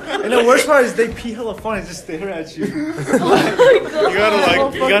 And the worst part is they pee hella fun and just stare at you. You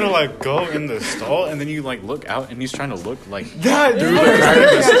gotta like go in the stall and then you like look out and he's trying to look like God, through dude. the crack in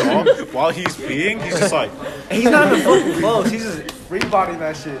the stall while he's peeing. He's just like He's not even fucking close. He's just free bodying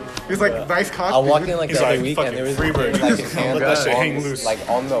that shit. He's like, nice cock. I walked in like He's the other like, week fucking and there was Freebird. like his hands Let that shit hang on, loose. like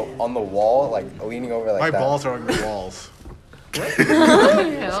on the wall, like leaning over like My that. balls are on the walls.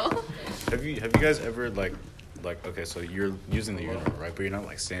 Hell. have you guys ever like okay, so you're using the urinal, right? But you're not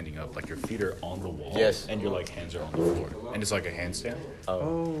like standing up, like your feet are on the wall. Yes. And your like hands are on the floor. And it's like a handstand.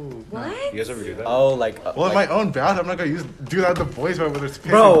 What? You guys ever do that? Oh, like Well, in like, my own bath, I'm not gonna do that at the boys' bath where there's pissing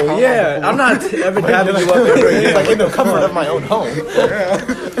Bro, cum yeah, on I'm not ever dabbing you up ever again. like in the comfort of my own home.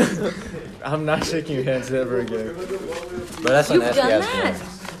 I'm not shaking your hands ever again. But that's a You've nasty done ass that?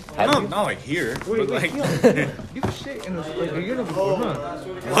 feeling. Not like here, but like You shit in the urinal before, huh?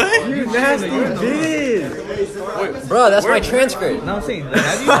 what? You nasty bitch. Bro, that's my transcript. No, I'm saying, like,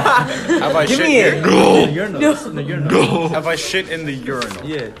 have you? Have I Give shit me here? it. In the urinal. In the urinal. Have I shit in the urinal?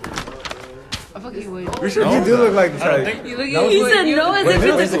 Yeah. I fucking would. You do look like the I don't type. think You look He said no as if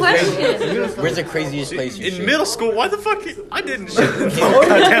it's a question. Where's the craziest place you in shit? middle school. Why the fuck? I didn't shit in the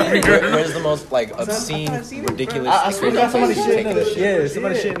goddamn urinal. Where's the most like obscene, ridiculous? I swear to God, somebody place you shit in take the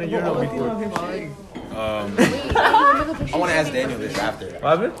somebody shit in the urinal before. I want to ask Daniel this after.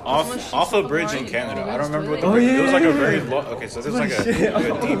 What happened? Off a bridge in Canada. I don't remember what the Oh, bridge. yeah, It was like a yeah, very low. Okay, so there's like a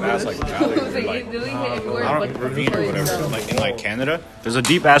deep ass like valley, or, like I don't ravine or whatever. Like in like Canada, there's a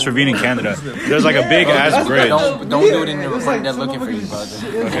deep ass ravine in Canada. There's like a big ass bridge. Don't do it in the recording. They're looking for you, brother.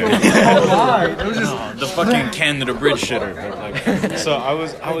 The fucking Canada bridge shitter. But like, so I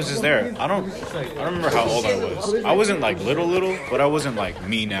was just there. I don't remember how old I was. I wasn't like little, but I wasn't like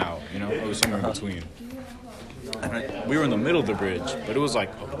me now. You know, I was somewhere in between. And we were in the middle of the bridge, but it was like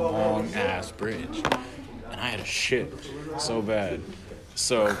a long ass bridge, and I had a shit so bad.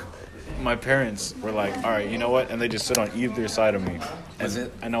 So my parents were like, "All right, you know what?" And they just sit on either side of me.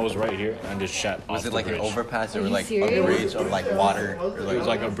 And I was right here, and I just shat off Was it the like bridge. an overpass or you like a serious? bridge of like water? Or It was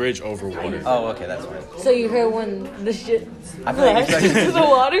like a bridge over water. oh, okay, that's fine. So you heard when the shit I feel like splashed into the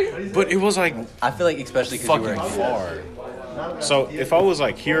water? But it was like I feel like especially because you were fucking a kid. far. So if I was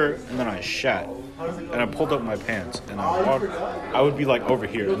like here and then I shat and I pulled up my pants and I walked, I would be like over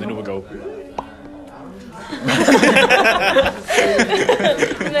here and then it would go.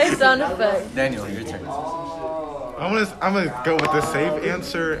 Nice sound effect. Daniel, your turn. I'm gonna go with the safe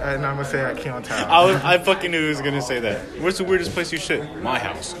answer, and I'm gonna say I can't tell. I fucking knew he was gonna say that. Where's the weirdest place you shit? My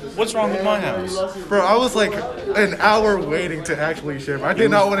house. What's wrong with my house? Bro, I was like an hour waiting to actually shit. I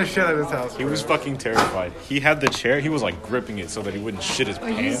did not want to shit at his house. He was fucking terrified. He had the chair. He was like gripping it so that he wouldn't shit his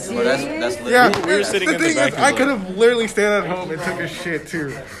pants. Well, that's literally. Yeah, We were sitting the in the thing back, is, he was I could have literally stayed at home and took a shit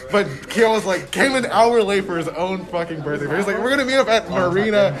too. But Kale was like, came an hour late for his own fucking birthday. He was like, we're gonna meet up at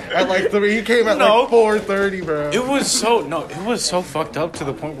Marina at like 3. He came at No. like 4:30, bro. It was so fucked up to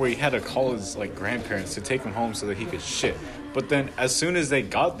the point where he had to call his like grandparents to take him home so that he could shit. But then as soon as they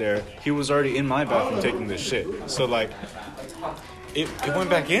got there, he was already in my bathroom taking this shit. So like, it went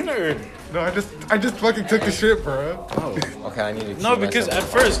back in or No, I just fucking took the shit, bro. oh. Okay, I need to. No, see because at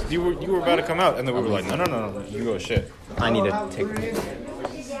myself. first you were about to come out and then we were like, no, you go shit. I need to take.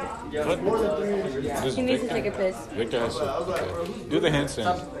 Just He needs to take a piss. Victor has to. Okay. Do the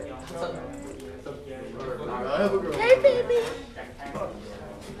handstand. Hey, baby.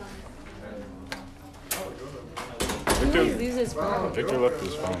 He always Victor, loses his phone. Victor left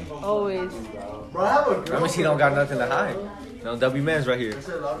his phone. Always. Bro, I have a girl. That means he don't got nothing to hide. No, W man's right here.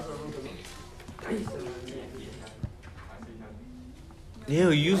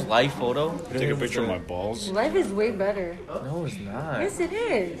 Ew, you use live photo? Take a picture of my balls. Life is way better. No, it's not. Yes, it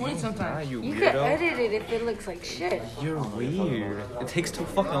is. Nah, you You can weirdo. edit it if it looks like shit. You're weird. It takes too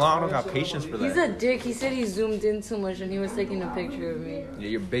fucking long. I don't got patience for He's that. a dick. He said he zoomed in too much and he was taking a picture of me. Yeah,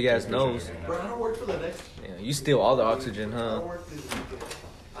 your big ass nose. Bro, I don't work for the next. Yeah, you steal all the oxygen, huh?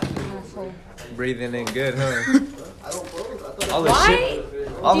 Asshole. Breathing in good, huh? I don't focus. I thought All the Why? shit.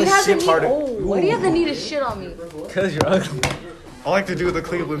 All Do you the have the shit need? part Oh, of. why do you have the need to shit on me? Cause you're ugly. I like to do the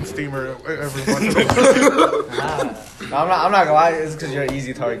Cleveland steamer every once in a while. No, I'm not gonna lie. It's cause you're an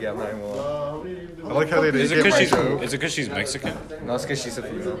easy target. I'm not even gonna lie. I like how they Is didn't it get my because joke. she's Mexican? No, it's cause she's a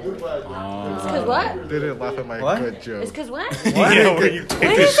female. It's cause what? They didn't laugh at my What? good It's joke. cause what? Yeah, where you What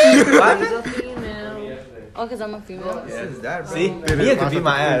is it? He's a female. Oh, cause I'm a female. Yeah, it's that, bro. See, They didn't Mia could laugh be at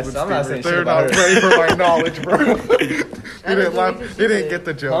my the ass. Cleveland I'm not steamer. saying shit They're about not her. ready for my knowledge, bro. They didn't laugh. They didn't get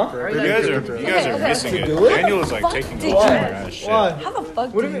the joke, bro. They You didn't guys get are the joke. you guys are Okay, missing it. do it? Daniel is like Fuck taking did over you- ass shit. Why? How the fuck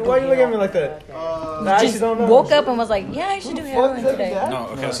What do do you you mean? Why you looking at me like that? Nah, I just don't know. woke up and was like, yeah, I should do heroin today. No,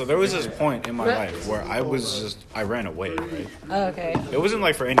 okay, so there was this point in my life where I ran away, right? Oh, okay. It wasn't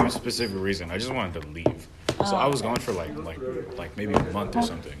like for any specific reason. I just wanted to leave. So I was gone for like maybe a month or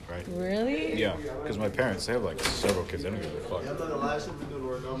something, right? Really? Yeah, because my parents, they have like several kids. They don't give a fuck. I'm not gonna lie, I should be doing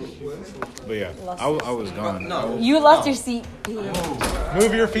work on me. But yeah, I was gone. You lost your seat.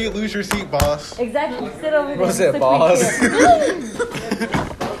 Move your feet, lose your seat, boss. Exactly. Sit over there. What's Sit it, boss?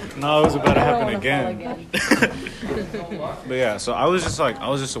 No, it was about to I happen don't wanna again. fall But yeah, so I was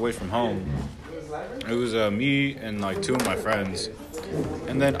just away from home. It was me and like two of my friends,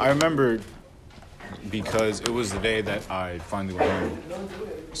 and then I remembered because it was the day that I finally went home.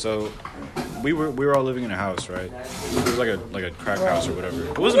 So we were all living in a house, right? It was like a crack house or whatever.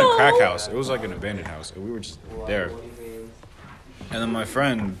 It wasn't a crack house. It was like an abandoned house. We were just there. And then my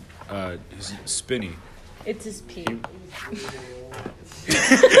friend, his Spinny. It's his pee.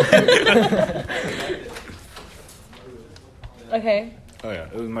 Okay. Oh yeah,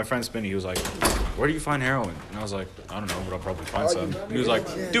 it was my friend Spinny. He was like, "Where do you find heroin?" And I was like, "I don't know, but I'll probably find some." And he was like,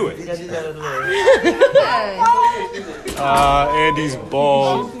 "Do it." Andy's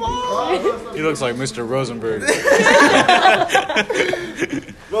bald. He looks like Mr. Rosenberg.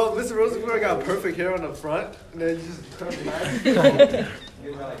 Bro, Mr. Rosenberg got perfect hair on the front, and then just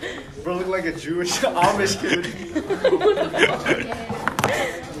bro, look like a Jewish Amish kid.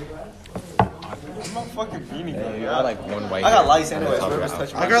 I got like one white. I got hair. lice I'm anyways. gonna Whoever's talk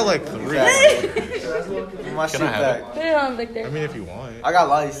touching I got like 3. my shit I have back. Put it on, Victor. I mean, if you want. I got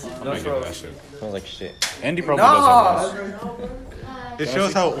lice. I'm not giving that shit. Smells like shit. Andy probably does have lice. It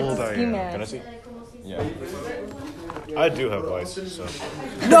shows how old I Ski am. mask. Can I see? Yeah. I do have lice, so.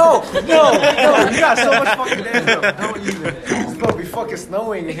 No, you got so much fucking damn. Don't use it. It's about to be fucking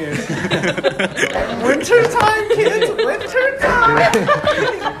snowing in here. Winter time, kids. Winter time.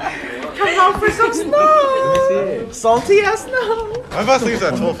 Come out for some snow. Salty ass snow. My bus leaves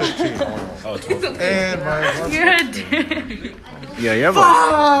at 12:15. Oh, 12. And my You're a dick. Yeah, you have a.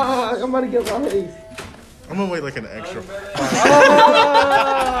 I'm about to get my face. I'm gonna wait like an extra.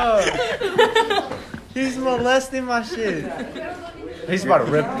 He's molesting my shit. He's about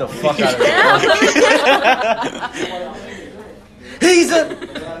to rip the fuck out of it. He's a.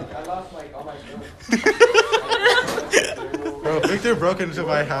 Bro, Victor broke into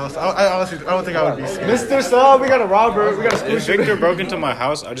my house. I honestly, I don't think I would be scared. Mr. Saul, we got a robber. We got a If Victor broke into my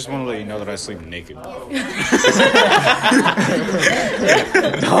house, I just want to let you know that I sleep naked.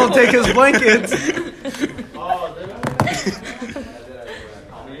 Don't take his blankets.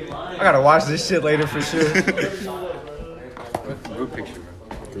 I gotta watch this shit later for sure. Group picture,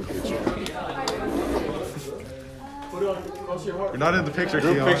 You're not in the picture,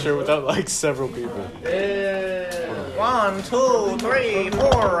 Group Keon. picture without like several people. 1, 2, 3,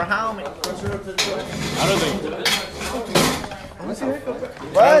 4. How many? I don't think.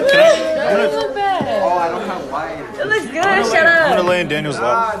 That doesn't look bad. Oh, I don't have white. It looks good. Shut I'm gonna up. lay in Daniel's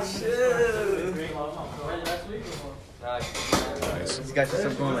lap. You got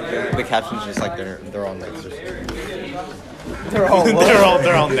yourself going like that. The caption's just like they're all next. They're all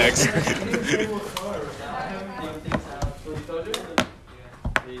They're all next.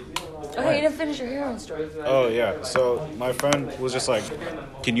 Okay, you didn't finish your heroin story. Oh yeah. So my friend was just like,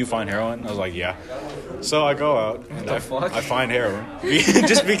 "Can you find heroin?" I was like, "Yeah." So I go out and I find heroin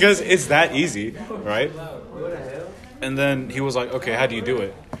just because it's that easy, right? And then he was like, "Okay, how do you do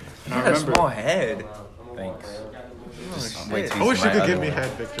it?" And I You got a remember. small head. Thanks. Oh, Wait shit. till I wish you my could other give me one.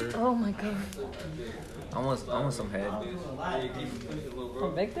 head, Victor. Oh my god. I want some head.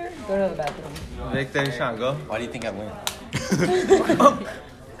 Oh, Victor? Go to the bathroom. Victor, you trying to go? Why do you think I went?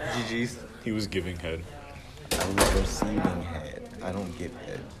 GG's. He was giving head. I was receiving head. I don't give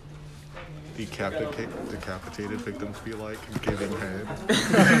head. Decapitated victims be like giving head.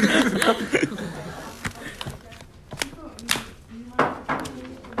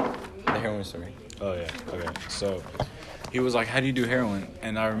 The heroin story. Oh yeah. Okay. So he was like, "How do you do heroin?"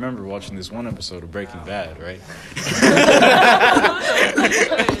 And I remember watching this one episode of Breaking Bad, right?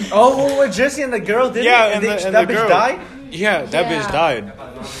 Oh, what Jesse and the girl did? Yeah, it? and the that bitch girl died? Yeah, that Yeah. bitch died.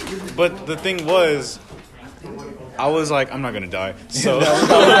 But the thing was, I was like, I'm not gonna die. So, You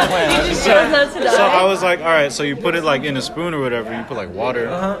just chose not to die. so I was like, all right. So you put it like in a spoon or whatever. You put like water,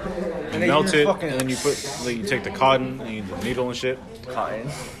 And you then melt you it, fucking- and then you take the cotton and you the needle and shit. Cotton.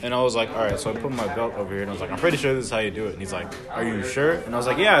 And I was like, all right. So I put my belt over here, and I was like, I'm pretty sure this is how you do it. And he's like, Are you sure? And I was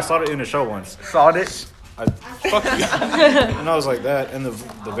like, Yeah, I saw it in a show once. Sawed it. I fuck you. And I was like that, and the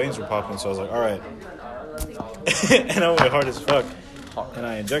veins were popping. So I was like, all right. And I went hard as fuck, and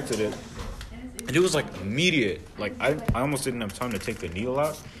I injected it, and it was like immediate. Like I almost didn't have time to take the needle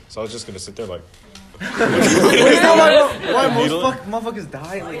out, so I was just gonna sit there like. Why most Needle? motherfuckers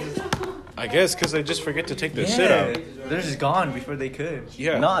die? Like, I guess because they just forget to take their shit out. They're just gone before they could.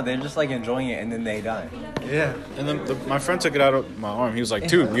 Yeah. Nah, they're just like enjoying it and then they die. Yeah. And then my friend took it out of my arm. He was like,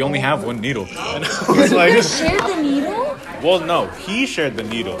 "Dude, we only have one needle." And I was like, Shared the needle? "Well, no, he shared the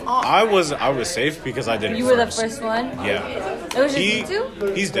needle. I was safe because I did it You were the first. first one? Yeah. It was just you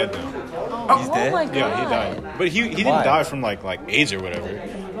two? He's dead now. He's Oh dead? my god. Yeah, he died. But he didn't Why? die from like AIDS or whatever.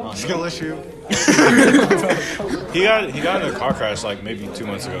 Skill issue. He got in a car crash like maybe 2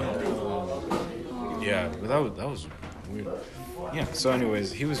 months ago. Yeah, but that was weird. Yeah. So,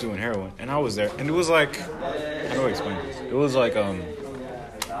 anyways, he was doing heroin, and I was there, and it was like, how do I explain this? It was like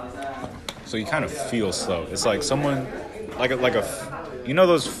so you kind of feel slow. It's like someone, you know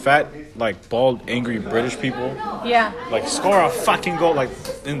those fat, like bald, angry British people, Yeah. like score a fucking goal, like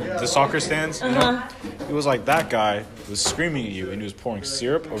in the soccer stands. You know? It was like that guy was screaming at you, and he was pouring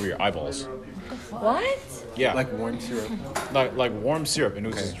syrup over your eyeballs. What? Yeah, Like warm syrup. like warm syrup, and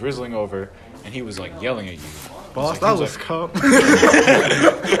it was just drizzling over, and he was like yelling at you. Boss, He was that was cup.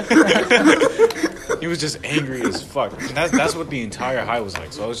 He was just angry as fuck. And that's what the entire high was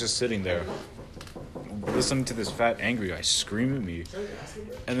like. So I was just sitting there, listening to this fat angry guy scream at me,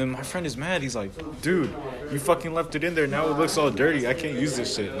 and then my friend is mad. He's like, "Dude, you fucking left it in there. Now it looks all dirty. I can't use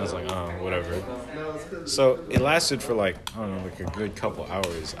this shit." And I was like, "Oh, whatever." So it lasted for like, I don't know, like a good couple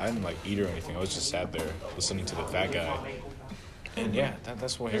hours. I didn't like eat or anything. I was just sat there listening to the fat guy. And yeah,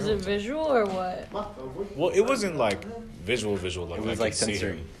 that's what Is heroin it visual or what? Well, it wasn't like visual, like It was I like could see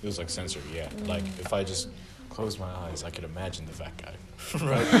sensory. him. It was like sensory, yeah. Like if I just closed my eyes, I could imagine the fat guy.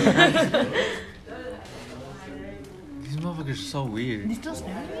 Right? These motherfuckers are so weird. You still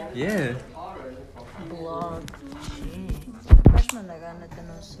staring at me? Yeah. Blog. Freshman na ganito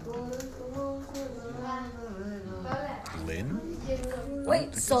no. Lynn?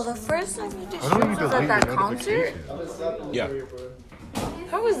 Wait, so the first time you did Why don't you shrooms was at delete that your concert? notifications? Yeah.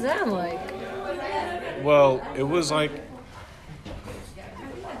 How was that like? Well, it was like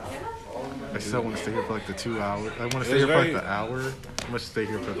I still want to stay here for like the 2 hours. I want to stay was here for like very- the hour. I'm gonna stay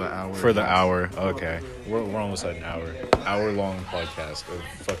here for the hour. for the hour. Okay, we're almost at an hour long podcast of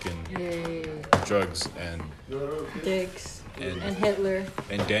fucking Yay. drugs and Dicks. And- And Hitler.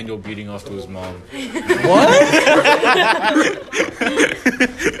 Daniel beating off to his mom.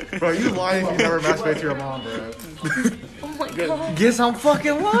 Bro, you lying if you never masturbate to your mom, bro. Oh my god. Guess I'm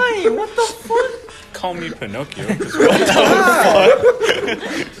fucking lying. What the fuck? Call me Pinocchio. 'Cause what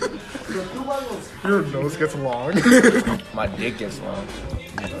the Your nose gets long. My dick gets long.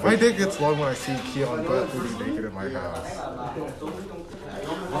 My dick gets long when I see Keon butt booty naked in my house. fuck?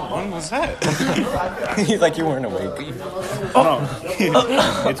 When was that? Like you weren't awake. No,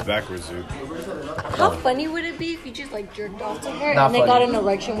 it's backwards, dude. How funny would it be if you just like jerked off to her Not and then got funny. an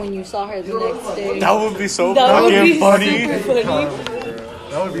erection when you saw her the next day? That would be so That would fucking be funny. super funny.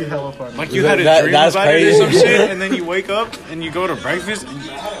 That would be hella fun. Like you had a dream That's about it or some crazy. shit, and then you wake up and you go to breakfast.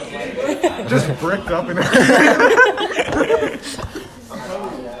 And just bricked up in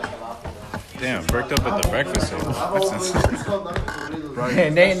Damn, bricked up at the breakfast table. That's insane. Hey,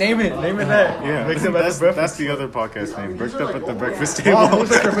 name it that. Yeah, Bricked up at the breakfast. that's the other podcast name. Bricked up at the breakfast Wow, table.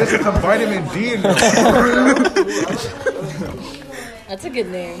 looks like you're missing some vitamin D in there. That's a good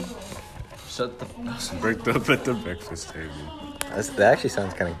name. Shut the. Bricked up at the breakfast table. That actually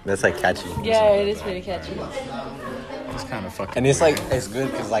sounds kind of. That's like catchy. Yeah, it is pretty catchy. It's kind of fucking. And it's like it's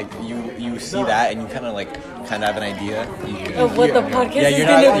good because like you see that and you kind of have an idea. Of what the podcast Yeah, is you're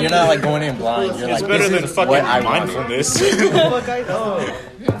gonna not be. you're not like going in blind. You're It's like better this than is fucking what I want. mindfulness. So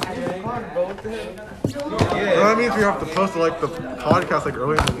that means we have to post like the podcast like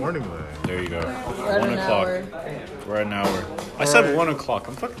early in the morning then. There you go. We're at 1 an o'clock. hour. We're at an hour. I said 1 o'clock.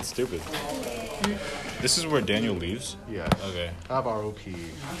 I'm fucking stupid. This is where Daniel leaves. Yeah. Okay. Have our OP. He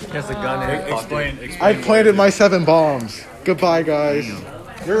has a gun in his pocket. Explain. I planted my 7 bombs. Goodbye, guys.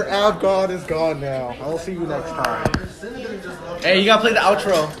 Your ab god is gone now. I'll see you next time. Hey, you gotta play the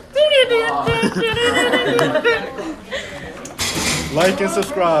outro. Like and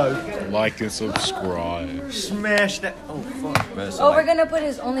subscribe. Like and subscribe. Smash that. Oh fuck. Oh, we're gonna put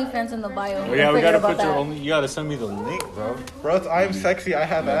his OnlyFans in the bio. Oh yeah, we Forget gotta about put your that. only. You gotta send me the link, bro. Bro, it's I'm sexy, I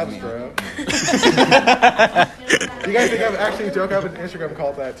have abs, bro. You guys think I'm actually a joke? I have an Instagram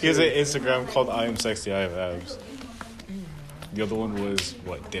called that too. He has an Instagram called I am sexy. I have abs. The other one was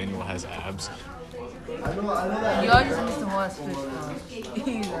what? Daniel has abs. You always used to watch fish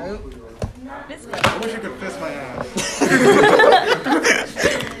balls. This guy. I wish you could fist my ass.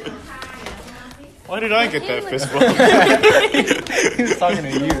 Why did I get that fist bump? He's talking to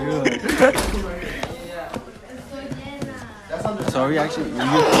you. So are you actually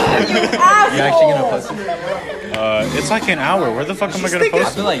gonna post it? It's like an hour. Where the fuck am I gonna I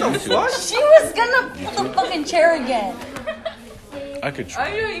post feel it? like YouTube. She was gonna put the fucking chair again. I could try.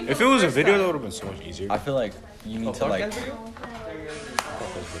 If it was a video, that would have been so much easier. I feel like you need to like. I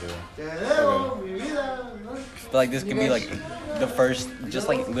feel like this could be like the first, just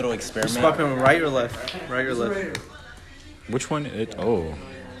like little experiment. Swipe him right or left? Right or left? Which one?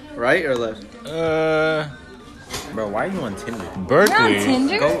 Right or left? Bro, why are you on Tinder? You're on Berkeley.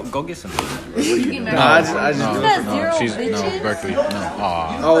 Tinder? Go get some. No, I just You got zero she's bitches? Berkeley. No.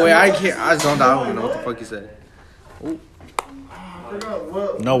 Aw. Oh wait, I can't. I just don't. I don't even know what the fuck you said.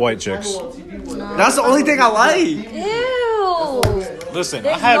 No white chicks. That's the only thing I like. Ew. Listen,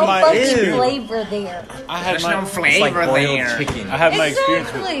 There's I had no my fucking flavor there. I had my It's like boiled chicken. I had my experience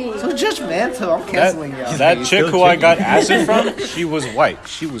with Exactly. So judgmental. I'm canceling y'all. that chick who I got acid from. She was white.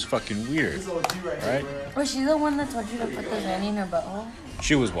 She was fucking weird, right? Was she the one that told you to put the Zanny in her butthole?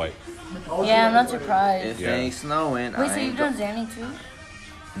 She was white. Yeah, I'm not surprised. If it Yeah. ain't snowing, Wait, so I you've ain't done Zanny too?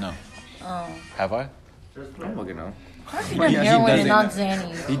 No. Oh. Have I? I don't fucking know. How'd you done heroin and not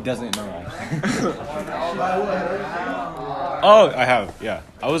Zanny? He doesn't know. Oh, I have. Yeah,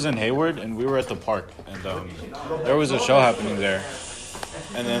 I was in Hayward and we were at the park and there was a show happening there.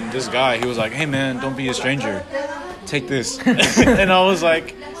 And then this guy, he was like, "Hey man, don't be a stranger. Take this." And I was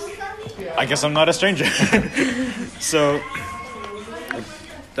like, "I guess I'm not a stranger." So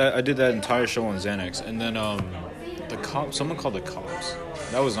I did that entire show on Xanax, and then the cop, someone called the cops.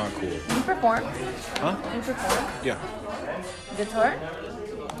 That was not cool. You perform? Huh? You perform? Yeah. Guitar?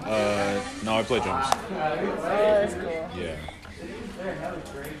 No, I play drums. Oh, that's cool. Yeah.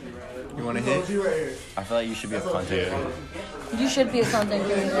 You want to hit? I feel like you should be a content creator. You should be a content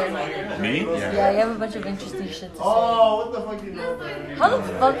creator. Me? Yeah, you have a bunch of interesting shit to say. Oh, what the fuck you know, man? How the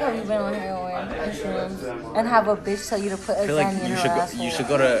fuck have you been on heroin and shrooms and have a bitch tell you to put a I feel like Zanny in you her should asshole? you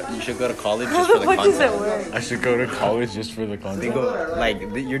should go to college How just for the the fuck does that content. work? I should go to college just for the They content. go like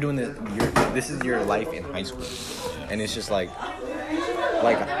you're doing this. This is your life in high school, and it's just like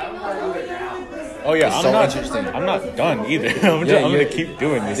Oh yeah, It's I'm so not interesting. I'm not done either. I'm you're- gonna keep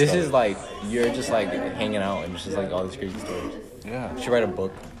doing this. this stuff. is like you're just like hanging out and it's just like all these crazy stories. Yeah. You should write a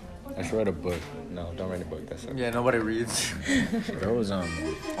book. I should write a book. No, don't write a book. That's Yeah, nobody reads. There was on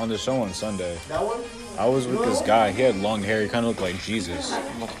the show on Sunday. I was with this guy. He had long hair. He kind of looked like Jesus.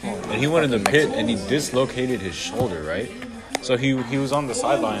 And he went in the pit and he dislocated his shoulder. Right. So he was on the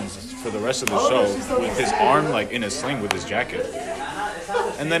sidelines for the rest of the show with his arm like in a sling with his jacket.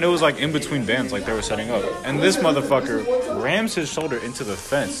 And then it was like in between bands, like they were setting up. And this motherfucker rams his shoulder into the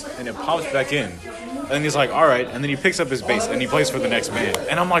fence and it pops back in. And he's like, all right. And then he picks up his bass and he plays for the next band.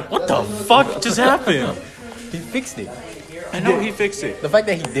 And I'm like, what the fuck just happened? He fixed it. I know he fixed it. The fact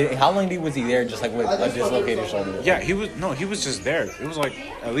that he did it, how long was he there just like with a dislocated shoulder? Yeah, he was just there. It was like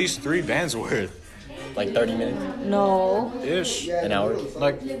at least 3 bands worth. Like 30 minutes? No. Ish. An hour?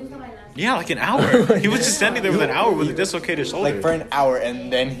 Like Yeah, like an hour. He was just standing there with an hour with a dislocated shoulder. Like for an hour,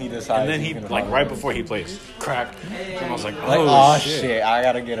 and then he decided. And then he, he's gonna like, follow right me. before he plays, crack. And I was like, Like, oh, shit, I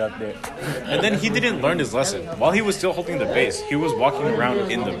gotta get up there. And then he didn't learn his lesson. While he was still holding the base, he was walking around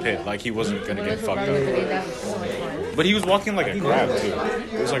in the pit like he wasn't gonna get fucked up. But he was walking like a crab too.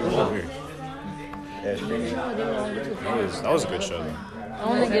 It was like really weird. Yeah, it's crazy. That was a good show though. I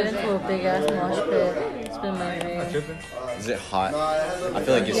want to get into a big ass mosh pit. It's been my dream. Is it hot? I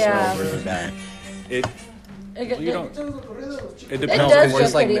feel like it Yeah. smells really bad. It You don't- it It depends. does Or get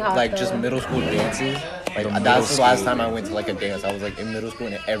just like pretty hot, like just though. middle school dances. Like middle that's the last school. time I went to like a dance. I was like in middle school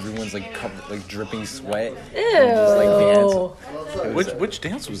and everyone's like covered, like dripping sweat. Ew. Just like dance. Which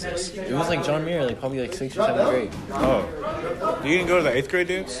dance was this? It was like John Muir, like probably like 6th or 7th grade. Oh, you didn't go to the 8th grade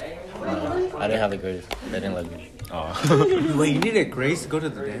dance? I didn't have the grades. They didn't let me. Oh, Wait, you needed grades to go to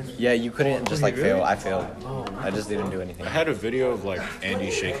the dance? Yeah, you couldn't just like fail. I failed. I just didn't do anything. I had a video of like Andy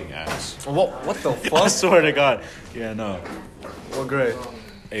shaking ass. What the I fuck? swear to God. Yeah, no, What grade?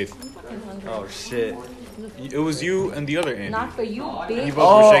 8th. Oh shit. It was you and the other Andy. Not for you, You bitch.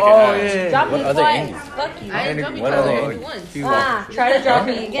 both were shaking ass. yeah. Drop What me other twice. Andys? Fuck you. I didn't drop you What twice, other I Andy? once. Ah, try to drop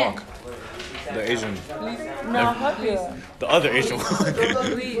me again. The Asian, No, fuck you. the other Asian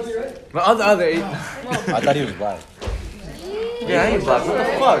one. My other eight. I thought he was black. Yeah, I ain't black. What the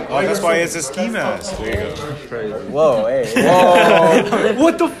fuck? Oh, that's why it's a ski mask. There you go. Whoa, hey. Oh,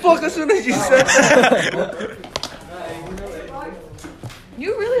 what the fuck? As soon as you said that.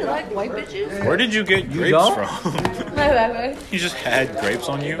 You really like white bitches? Where did you get grapes don't? from? Bye. You just had grapes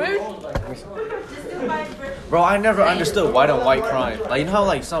on you? Bro, I never understood white on white crime. Like, you know how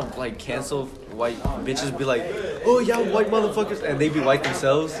like some like cancel white bitches be like, oh yeah, white motherfuckers, and they be white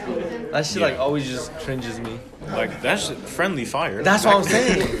themselves. That shit like Yeah. always just cringes me. Like, that's friendly fire. That's what I'm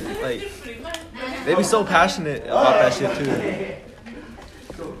saying. Like, they be so passionate about that shit too.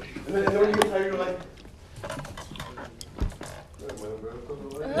 And then when you get tired, you're like,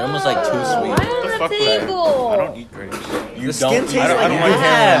 They're almost like too sweet. Why on the fuck was table? I don't eat grapes. You The skin tastes I don't like like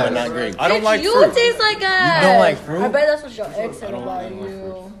ass. but not great. I don't Bitch, like you fruit. taste like ass. don't like fruit? I bet that's what your ex said about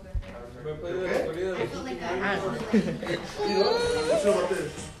you.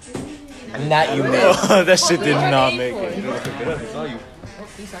 And that you missed. That shit did not make it.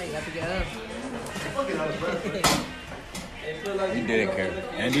 He's how you got to get up. You didn't care.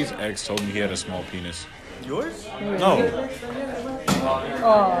 Andy's ex told me he had a small penis. Yours? No,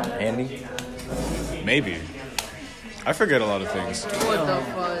 Oh, Andy? maybe. I forget a lot of things. What the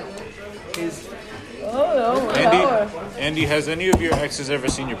fuck? oh, Andy, has any of your exes ever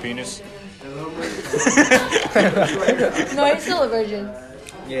seen your penis? No, he's still a virgin.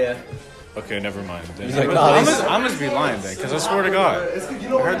 Yeah. Okay, never mind. Then. He's like, I nah, must be lying then, because I swear to God, I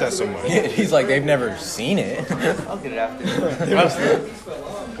heard that somewhere. He's like, they've never seen it. I'll get it after.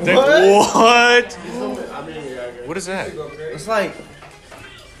 What? What is that? It's like,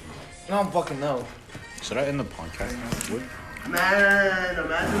 I don't fucking know. Should I end the podcast now? What? man,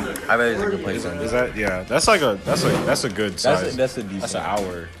 imagine I bet it's a good place to end Is it. that that's a good size. That's a decent. That's an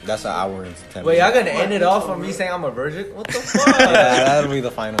hour. That's an hour and 10 Wait, y'all minutes. gonna end it off on me saying I'm a virgin? What the fuck? Yeah, that'll be the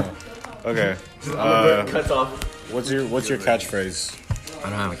final one. Okay. Cuts off. What's your catchphrase? I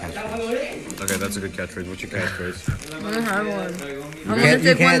don't have a catchphrase. Okay, that's a good catchphrase. What's your catchphrase? I don't have one. I'm can't- gonna you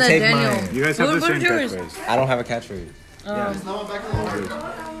take one can't that take Daniel. mine. You guys have What the same about yours? catchphrase. I don't have a catchphrase.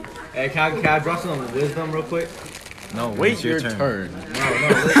 Hey, can I drop some wisdom real quick? No, Wait it's your your turn.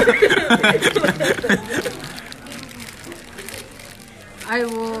 I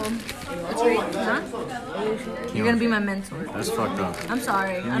will. What's your huh? You're gonna be my mentor. That's fucked up. I'm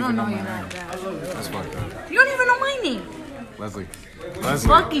sorry. I don't know you that bad. That's fucked up. You don't even know my name. Leslie.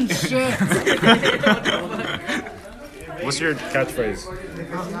 Fucking shit. What's your catchphrase?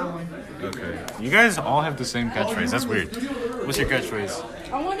 Okay. You guys all have the same catchphrase. That's weird. What's your catchphrase?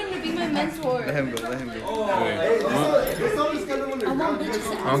 I want him to be my mentor. Let him go. Okay. I want bitches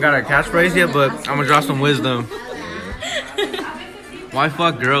to I don't got a catchphrase yet, but I'm gonna drop some wisdom. Why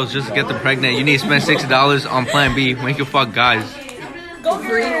fuck girls just to get them pregnant? You need to spend $60 on Plan B when you can fuck guys go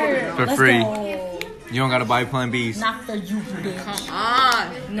free. for Let's free. go. You don't gotta buy Plan Bs. Not for you, bitch.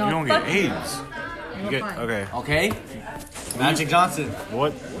 Ah. No, You don't fuck get AIDS. You get okay. Okay. Magic Johnson.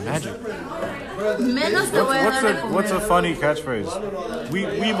 What magic? Menos te voy a dar de comer. What's a funny catchphrase? We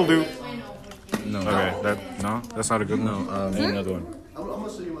will do. No. Okay, that's not a good one. No, Name another one. I'm gonna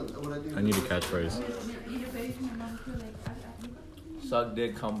show you what I do. I need a catchphrase. Suck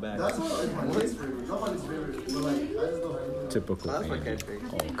dick, come back. That's not like my least favorite. Nobody's favorite. But like, I just don't. Typical. All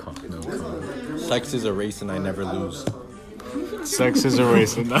cock, no cock. Sex is a race and I never lose. Sex is a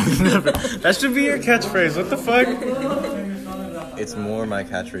race and I never. That should be your catchphrase. What the fuck? It's more my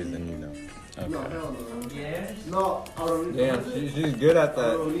catchphrase than you know. No, Damn, she's good at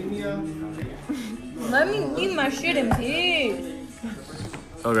that. Let me eat my shit in peace.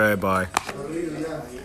 Okay, bye.